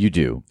armor? You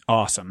do.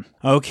 Awesome.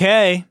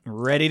 Okay,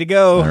 ready to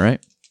go. All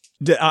right.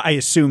 I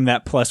assume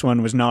that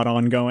 +1 was not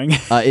ongoing.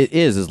 It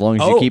is, as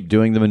long as you keep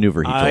doing the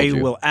maneuver he told I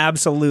you. will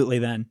absolutely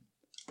then.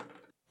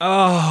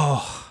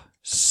 Oh,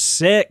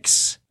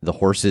 6. The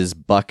horses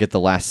buck at the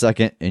last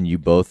second, and you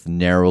both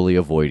narrowly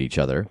avoid each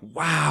other.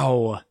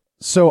 Wow.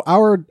 So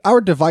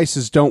our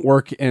devices don't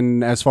work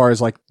in as far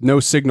as no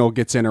signal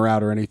gets in or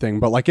out or anything,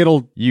 but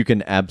it'll. You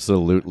can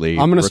absolutely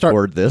I'm gonna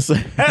record this.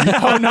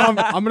 Oh no, I'm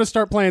gonna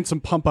start playing some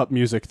pump up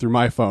music through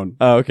my phone.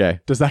 Oh, okay.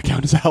 Does that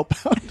count as a help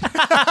out?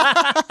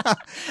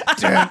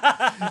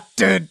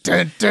 Dun,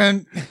 dun,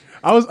 dun.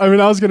 I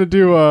was gonna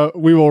do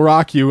 "We Will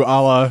Rock You"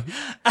 a la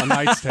A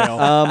Knight's Tale.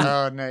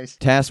 Oh, nice.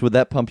 Tass, would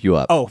that pump you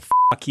up? Oh,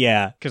 fuck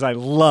yeah, because I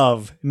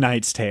love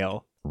Knight's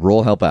Tale.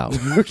 Roll help out.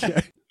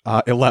 Okay.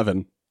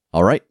 11.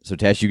 All right, so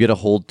Tash, you get a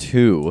hold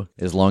 2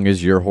 as long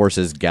as your horse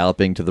is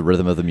galloping to the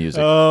rhythm of the music.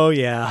 Oh,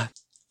 yeah.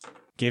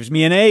 Gives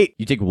me an 8.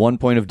 You take 1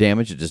 point of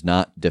damage. It does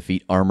not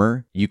defeat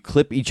armor. You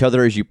clip each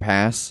other as you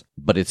pass,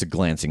 but it's a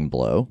glancing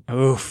blow.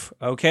 Oof.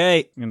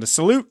 Okay, I'm going to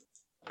salute.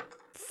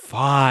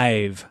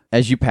 5.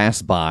 As you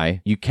pass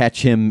by, you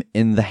catch him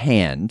in the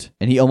hand,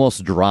 and he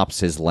almost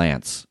drops his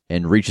lance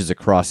and reaches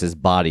across his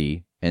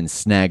body and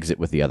snags it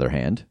with the other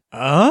hand.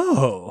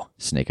 Oh.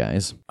 Snake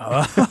eyes.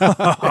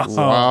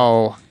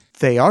 Wow.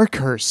 They are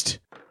cursed.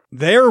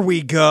 There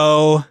we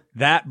go.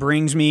 That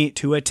brings me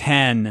to a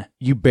 10.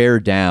 You bear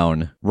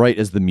down right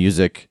as the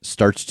music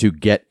starts to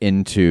get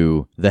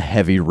into the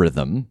heavy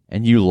rhythm,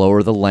 and you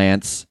lower the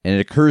lance, and it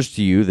occurs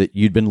to you that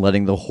you'd been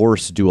letting the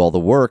horse do all the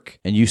work,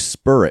 and you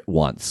spur it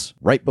once,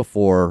 right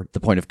before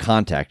the point of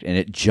contact, and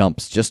it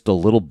jumps just a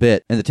little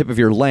bit, and the tip of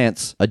your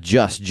lance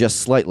adjusts just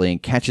slightly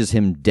and catches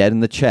him dead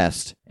in the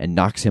chest and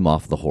knocks him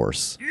off the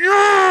horse.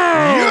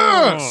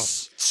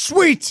 Yes!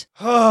 Sweet!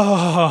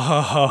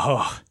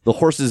 Oh. The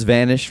horses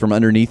vanish from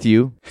underneath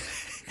you.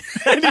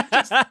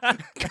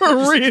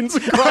 Koreans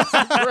across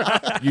the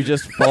ground. You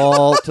just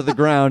fall to the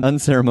ground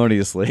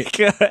unceremoniously.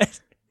 Good.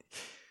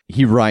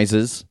 He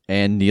rises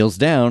and kneels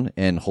down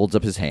and holds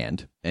up his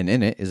hand, and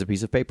in it is a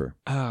piece of paper.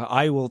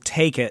 I will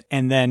take it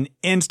and then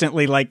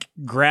instantly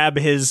grab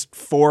his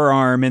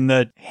forearm in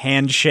the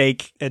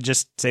handshake and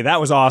just say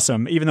that was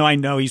awesome. Even though I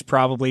know he's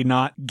probably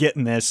not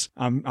getting this,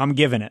 I'm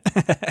giving it.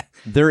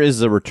 There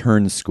is a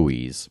return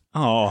squeeze.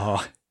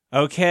 Oh,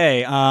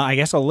 okay. I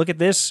guess I'll look at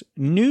this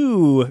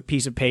new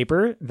piece of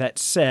paper that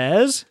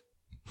says,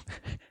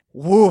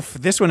 woof,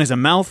 this one is a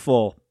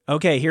mouthful.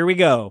 Okay, here we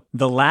go.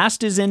 The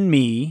last is in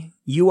me,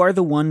 you are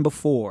the one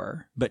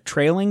before, but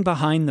trailing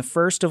behind the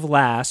first of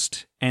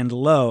last, and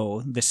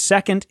lo, the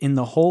second in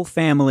the whole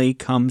family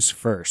comes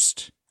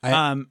first.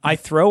 I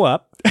throw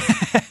up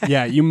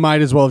Yeah, you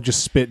might as well have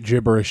just spit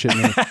gibberish at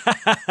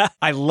me.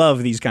 I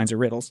love these kinds of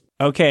riddles.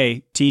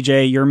 Okay,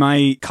 TJ, you're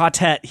my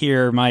quartet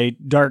here, my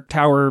Dark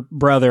Tower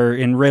brother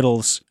in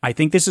riddles. I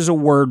think this is a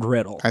word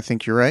riddle. I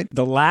think you're right.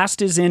 The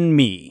last is in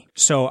me.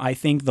 So I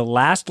think the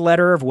last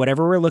letter of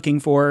whatever we're looking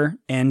for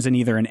ends in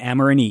either an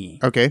M or an E.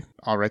 Okay,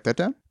 I'll write that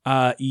down.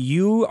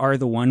 You are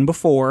the one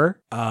before.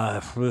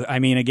 I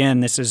mean, again,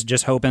 this is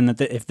just hoping that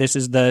if this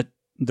is the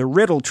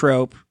riddle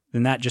trope,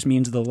 then that just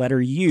means the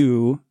letter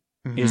U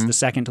is the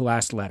second to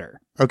last letter.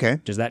 Okay.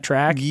 Does that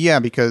track? Yeah,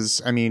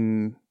 because, I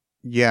mean,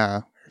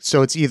 yeah.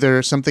 So it's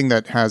either something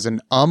that has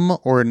an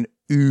or an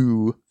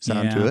oo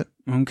sound to it.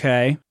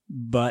 Okay.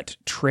 But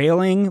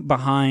trailing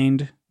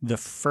behind the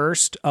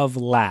first of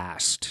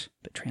last.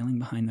 So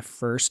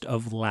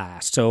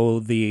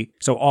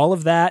all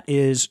of that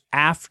is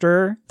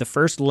after the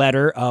first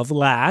letter of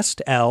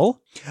last,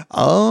 L.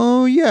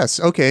 Oh, yes.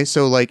 Okay,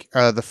 so like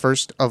the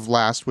first of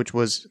last, which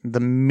was the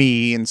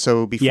me, and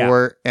so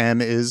before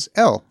M is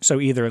L. So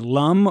either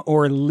lum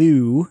or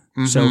lu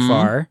so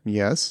far.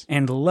 Yes.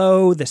 And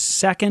lo, the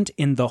second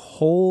in the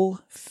whole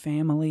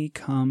family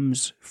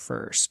comes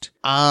first.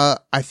 I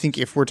think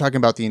if we're talking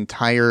about the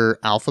entire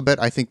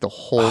alphabet, I think the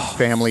whole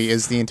family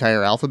is the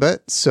entire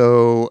alphabet.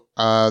 So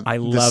I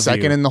love the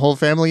second you. in the whole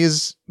family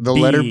is the B.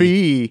 letter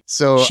B.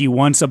 So She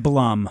wants a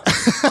blum.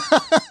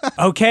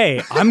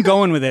 Okay, I'm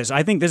going with this.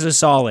 I think this is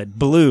solid.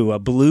 Blue, a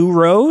blue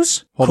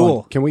rose? Hold cool.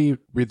 on. Can we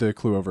read the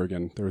clue over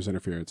again? There was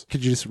interference.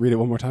 Could you just read it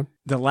one more time?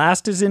 The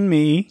last is in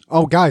me.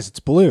 Oh, guys, it's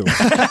blue.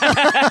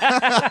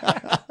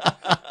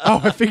 Oh,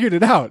 I figured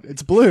it out.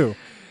 It's blue.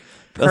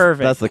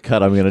 Perfect. That's the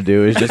cut I'm going to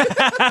do is just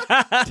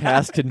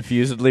Task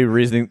confusedly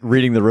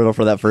reading the riddle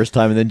for that first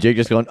time, and then Jake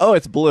just going, oh,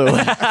 it's blue.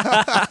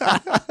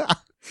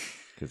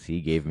 Because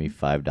he gave me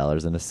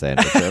 $5 and a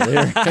sandwich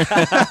earlier.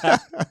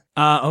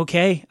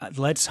 Okay,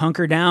 let's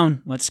hunker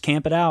down. Let's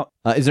camp it out.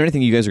 Is there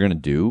anything you guys are going to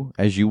do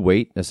as you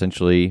wait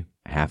essentially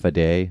half a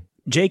day?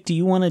 Jake, do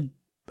you want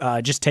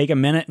to just take a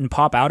minute and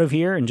pop out of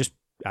here and just,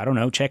 I don't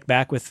know, check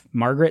back with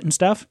Margaret and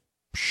stuff?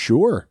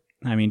 Sure.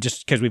 I mean,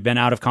 just because we've been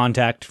out of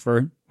contact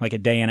for like a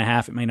day and a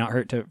half, it may not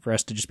hurt for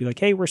us to just be like,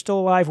 hey, we're still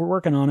alive. We're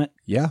working on it.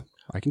 Yeah,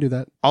 I can do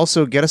that.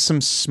 also get us some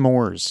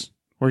s'mores.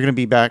 We're gonna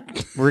be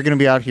back. We're gonna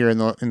be out here in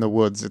the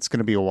woods. It's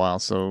gonna be a while.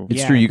 So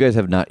It's Yeah. true, you guys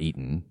have not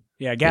eaten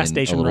Yeah, gas in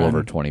station a little run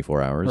over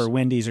 24 hours. or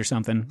Wendy's or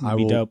something would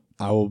be dope.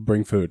 I will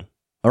bring food.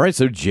 All right,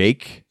 so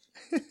Jake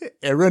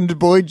errand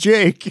boy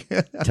Jake.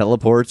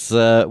 teleports.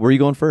 Where are you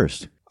going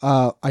first?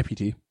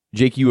 IPT.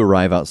 Jake, you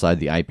arrive outside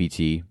the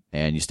IPT,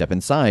 and you step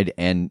inside,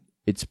 and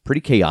it's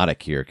pretty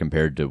chaotic here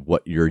compared to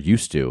what you're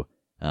used to.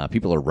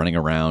 People are running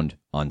around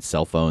on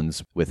cell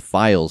phones with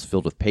files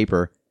filled with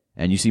paper,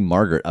 and you see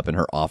Margaret up in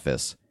her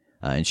office,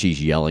 and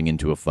she's yelling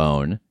into a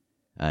phone,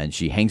 and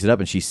she hangs it up,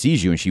 and she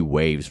sees you, and she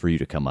waves for you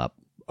to come up.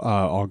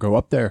 I'll go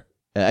up there.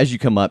 As you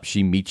come up,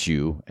 she meets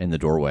you in the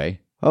doorway.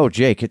 Oh,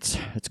 Jake, it's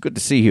good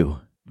to see you.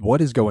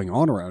 What is going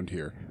on around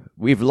here?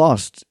 We've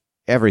lost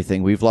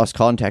everything. We've lost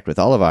contact with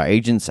all of our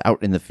agents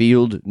out in the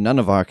field. None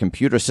of our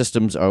computer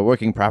systems are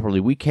working properly.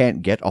 We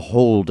can't get a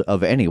hold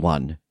of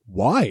anyone.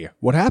 Why?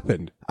 What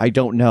happened? I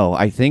don't know.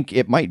 I think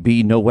it might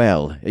be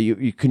Noelle.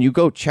 Can you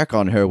go check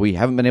on her? We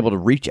haven't been able to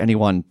reach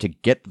anyone to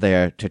get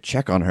there to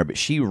check on her, but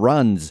she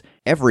runs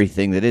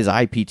everything that is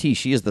IPT.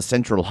 She is the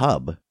central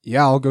hub.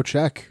 Yeah, I'll go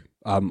check.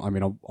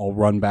 I'll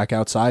run back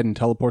outside and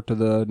teleport to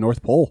the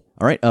North Pole.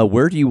 All right,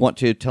 where do you want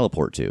to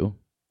teleport to?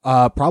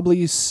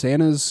 Probably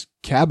Santa's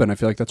cabin. I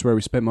feel like that's where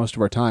we spent most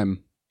of our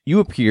time. You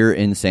appear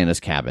in Santa's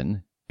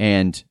cabin,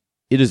 and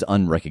it is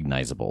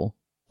unrecognizable.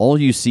 All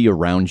you see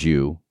around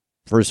you,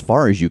 for as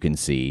far as you can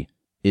see,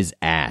 is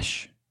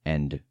ash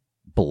and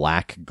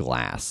black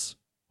glass.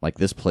 Like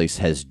this place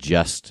has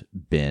just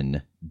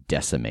been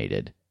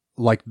decimated.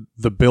 Like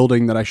the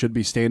building that I should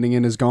be standing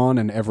in is gone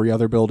and every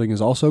other building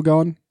is also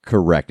gone?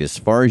 Correct. As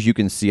far as you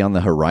can see on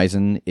the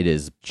horizon, it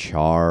is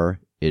char,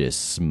 it is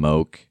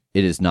smoke.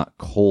 It is not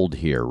cold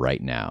here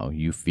right now.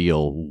 You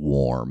feel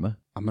warm.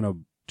 I'm going to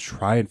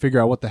try and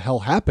figure out what the hell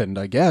happened,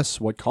 I guess.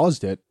 What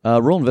caused it?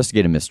 Roll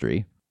investigate a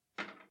mystery.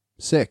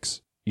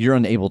 6. You're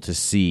unable to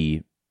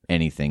see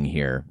anything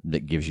here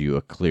that gives you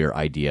a clear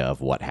idea of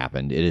what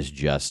happened. It is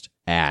just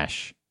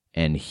ash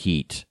and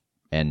heat.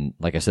 And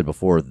like I said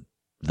before,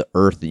 the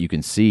earth that you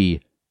can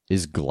see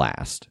is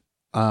glassed.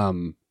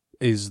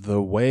 Is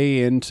the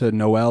way into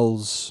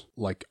Noelle's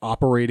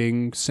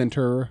operating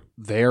center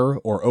there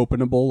or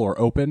openable or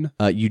open?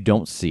 You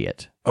don't see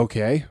it.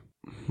 Okay.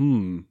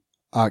 Can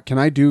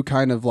I do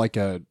kind of like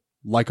a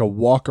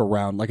walk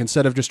around? Like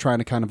instead of just trying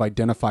to kind of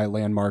identify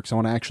landmarks, I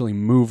want to actually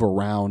move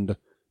around,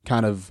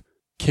 kind of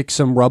kick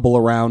some rubble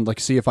around,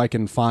 see if I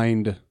can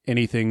find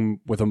anything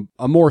with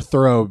a more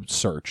thorough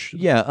search.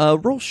 Yeah,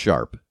 roll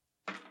sharp.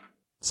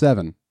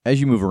 7. As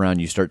you move around,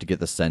 you start to get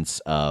the sense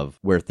of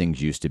where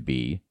things used to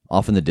be.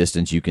 Off in the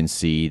distance, you can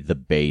see the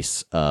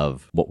base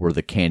of what were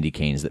the candy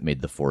canes that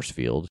made the force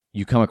field.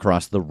 You come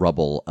across the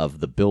rubble of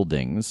the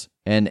buildings,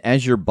 and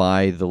as you're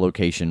by the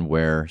location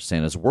where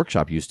Santa's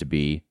workshop used to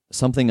be,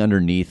 something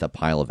underneath a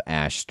pile of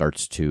ash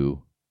starts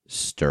to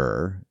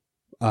stir.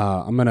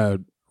 I'm going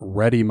to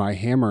ready my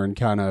hammer and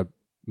kind of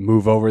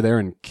move over there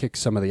and kick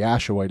some of the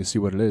ash away to see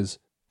what it is.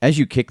 As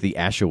you kick the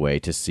ash away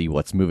to see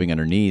what's moving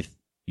underneath,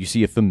 you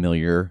see a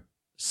familiar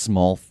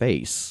small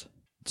face.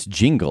 It's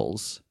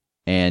Jingles,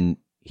 and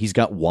he's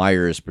got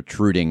wires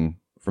protruding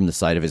from the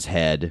side of his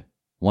head.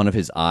 One of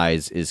his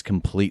eyes is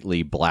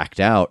completely blacked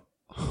out,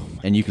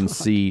 and you can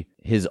see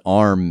his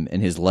arm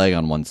and his leg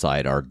on one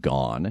side are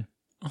gone.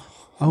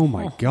 Oh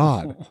my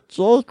God.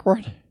 Jake,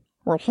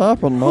 what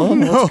happened,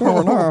 man? What's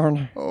going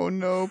on? Oh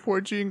no,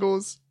 poor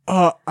Jingles.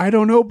 I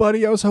don't know,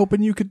 buddy. I was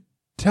hoping you could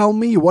tell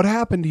me what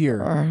happened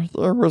here.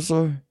 There was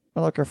a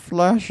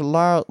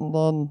flashlight, and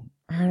then,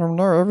 I don't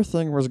know,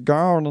 everything was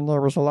gone, and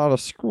there was a lot of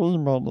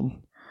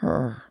screaming,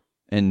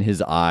 And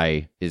his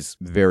eye is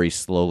very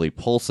slowly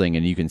pulsing,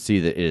 and you can see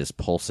that it is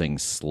pulsing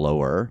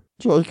slower.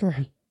 Jake,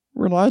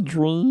 will I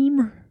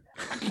dream?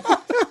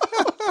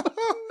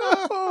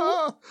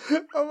 No!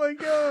 Oh my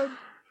God.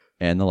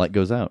 And the light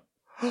goes out.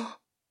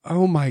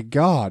 Oh my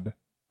God.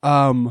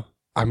 I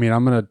mean,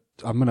 I'm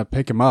gonna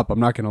pick him up. I'm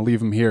not gonna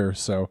leave him here,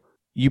 so.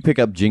 You pick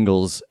up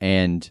Jingles,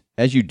 and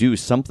as you do,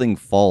 something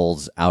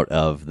falls out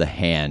of the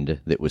hand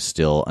that was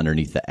still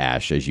underneath the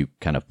ash as you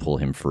kind of pull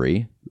him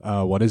free.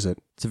 What is it?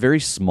 It's a very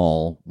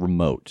small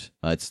remote.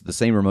 It's the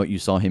same remote you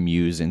saw him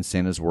use in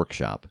Santa's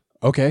workshop.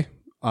 Okay.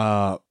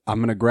 I'm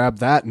gonna grab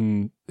that,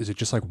 and is it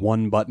just like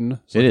one button?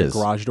 It's like It a is.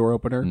 garage door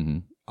opener? Mm-hmm.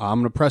 I'm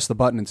gonna press the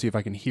button and see if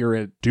I can hear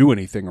it do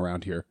anything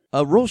around here.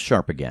 Roll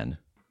sharp again.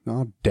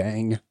 Oh,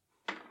 dang.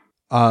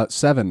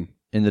 7.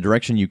 In the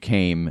direction you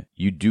came,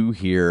 you do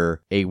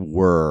hear a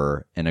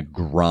whir and a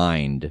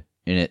grind,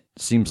 and it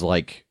seems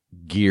like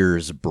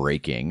gears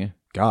breaking.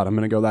 God, I'm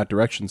gonna go that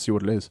direction, see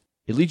what it is.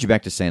 It leads you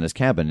back to Santa's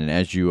cabin, and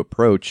as you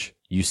approach,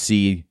 you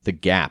see the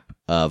gap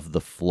of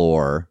the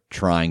floor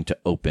trying to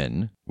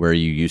open where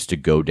you used to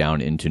go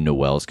down into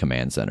Noel's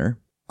command center.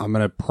 I'm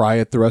gonna pry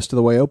it the rest of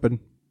the way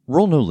open.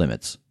 Roll no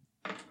limits.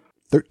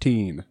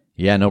 13.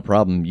 Yeah, no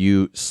problem.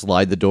 You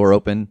slide the door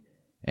open,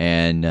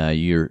 and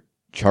you're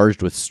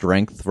charged with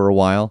strength for a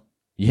while.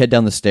 You head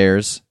down the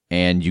stairs,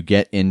 and you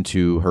get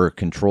into her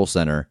control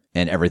center,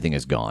 and everything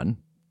is gone.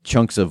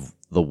 Chunks of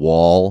the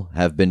wall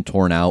have been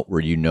torn out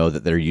where you know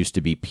that there used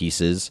to be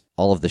pieces.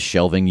 All of the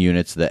shelving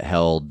units that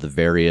held the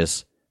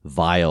various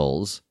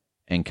vials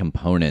and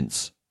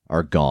components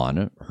are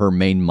gone. Her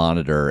main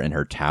monitor and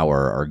her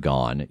tower are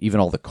gone. Even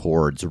all the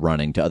cords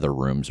running to other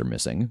rooms are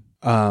missing.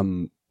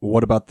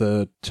 What about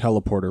the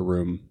teleporter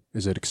room?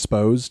 Is it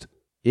exposed?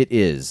 It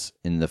is.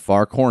 In the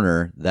far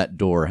corner, that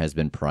door has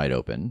been pried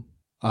open.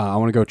 I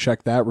want to go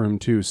check that room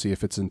too, see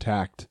if it's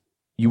intact.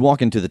 You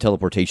walk into the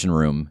teleportation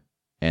room,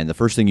 and the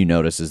first thing you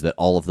notice is that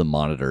all of the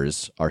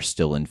monitors are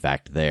still in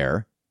fact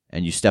there.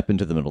 And you step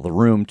into the middle of the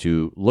room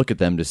to look at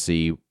them to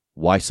see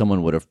why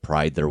someone would have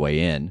pried their way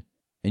in.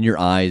 And your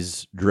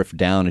eyes drift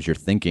down as you're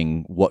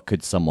thinking, what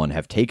could someone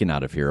have taken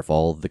out of here if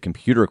all the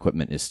computer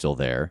equipment is still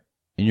there?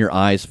 And your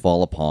eyes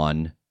fall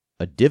upon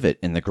a divot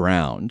in the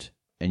ground,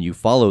 and you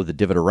follow the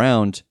divot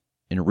around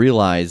and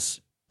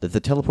realize that the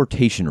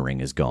teleportation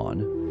ring is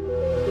gone.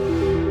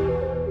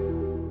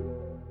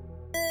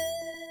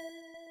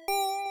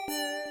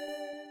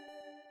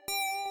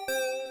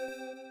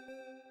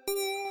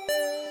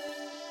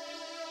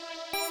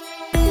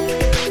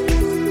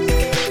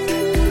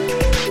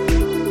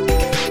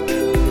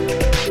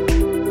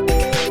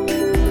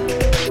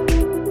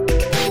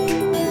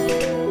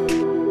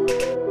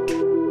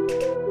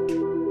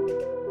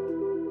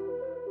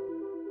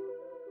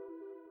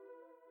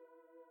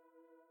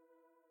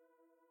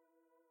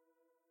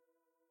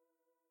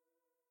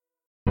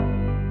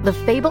 The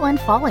Fable and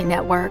Folly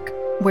Network,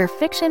 where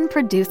fiction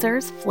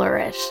producers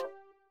flourish.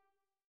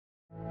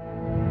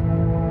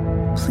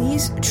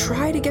 Please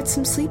try to get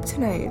some sleep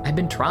tonight. I've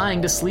been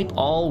trying to sleep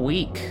all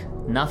week.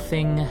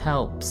 Nothing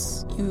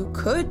helps. You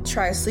could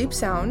try a sleep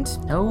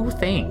sound. No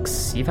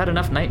thanks. You've had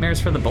enough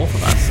nightmares for the both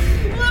of us.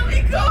 Let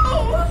me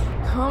go!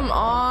 Come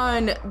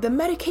on. The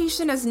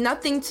medication has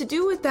nothing to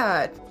do with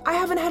that. I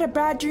haven't had a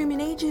bad dream in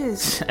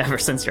ages. Ever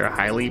since your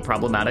highly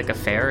problematic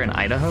affair in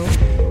Idaho?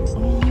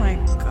 Oh my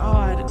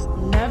god.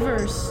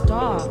 Never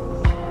stop.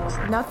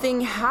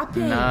 Nothing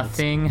happened.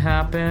 Nothing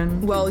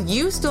happened? Well,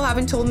 you still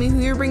haven't told me who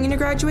you're bringing to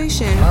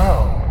graduation.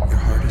 Oh. Your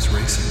heart is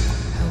racing.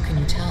 How can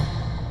you tell?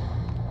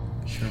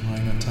 You're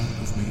lying on top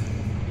of me.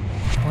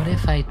 What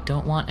if I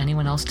don't want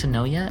anyone else to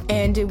know yet?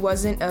 And it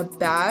wasn't a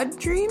bad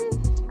dream?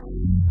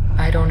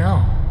 I don't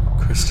know.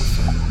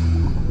 Christopher,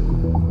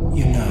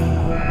 you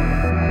know.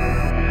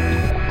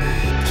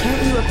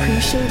 Can't you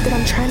appreciate that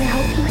I'm trying to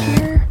help you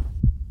here?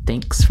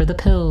 Thanks for the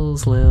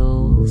pills,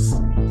 Lils.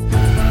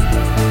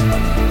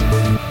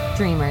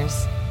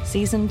 Dreamers,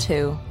 Season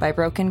 2 by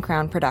Broken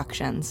Crown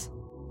Productions.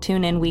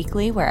 Tune in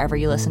weekly wherever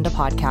you listen to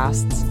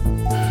podcasts.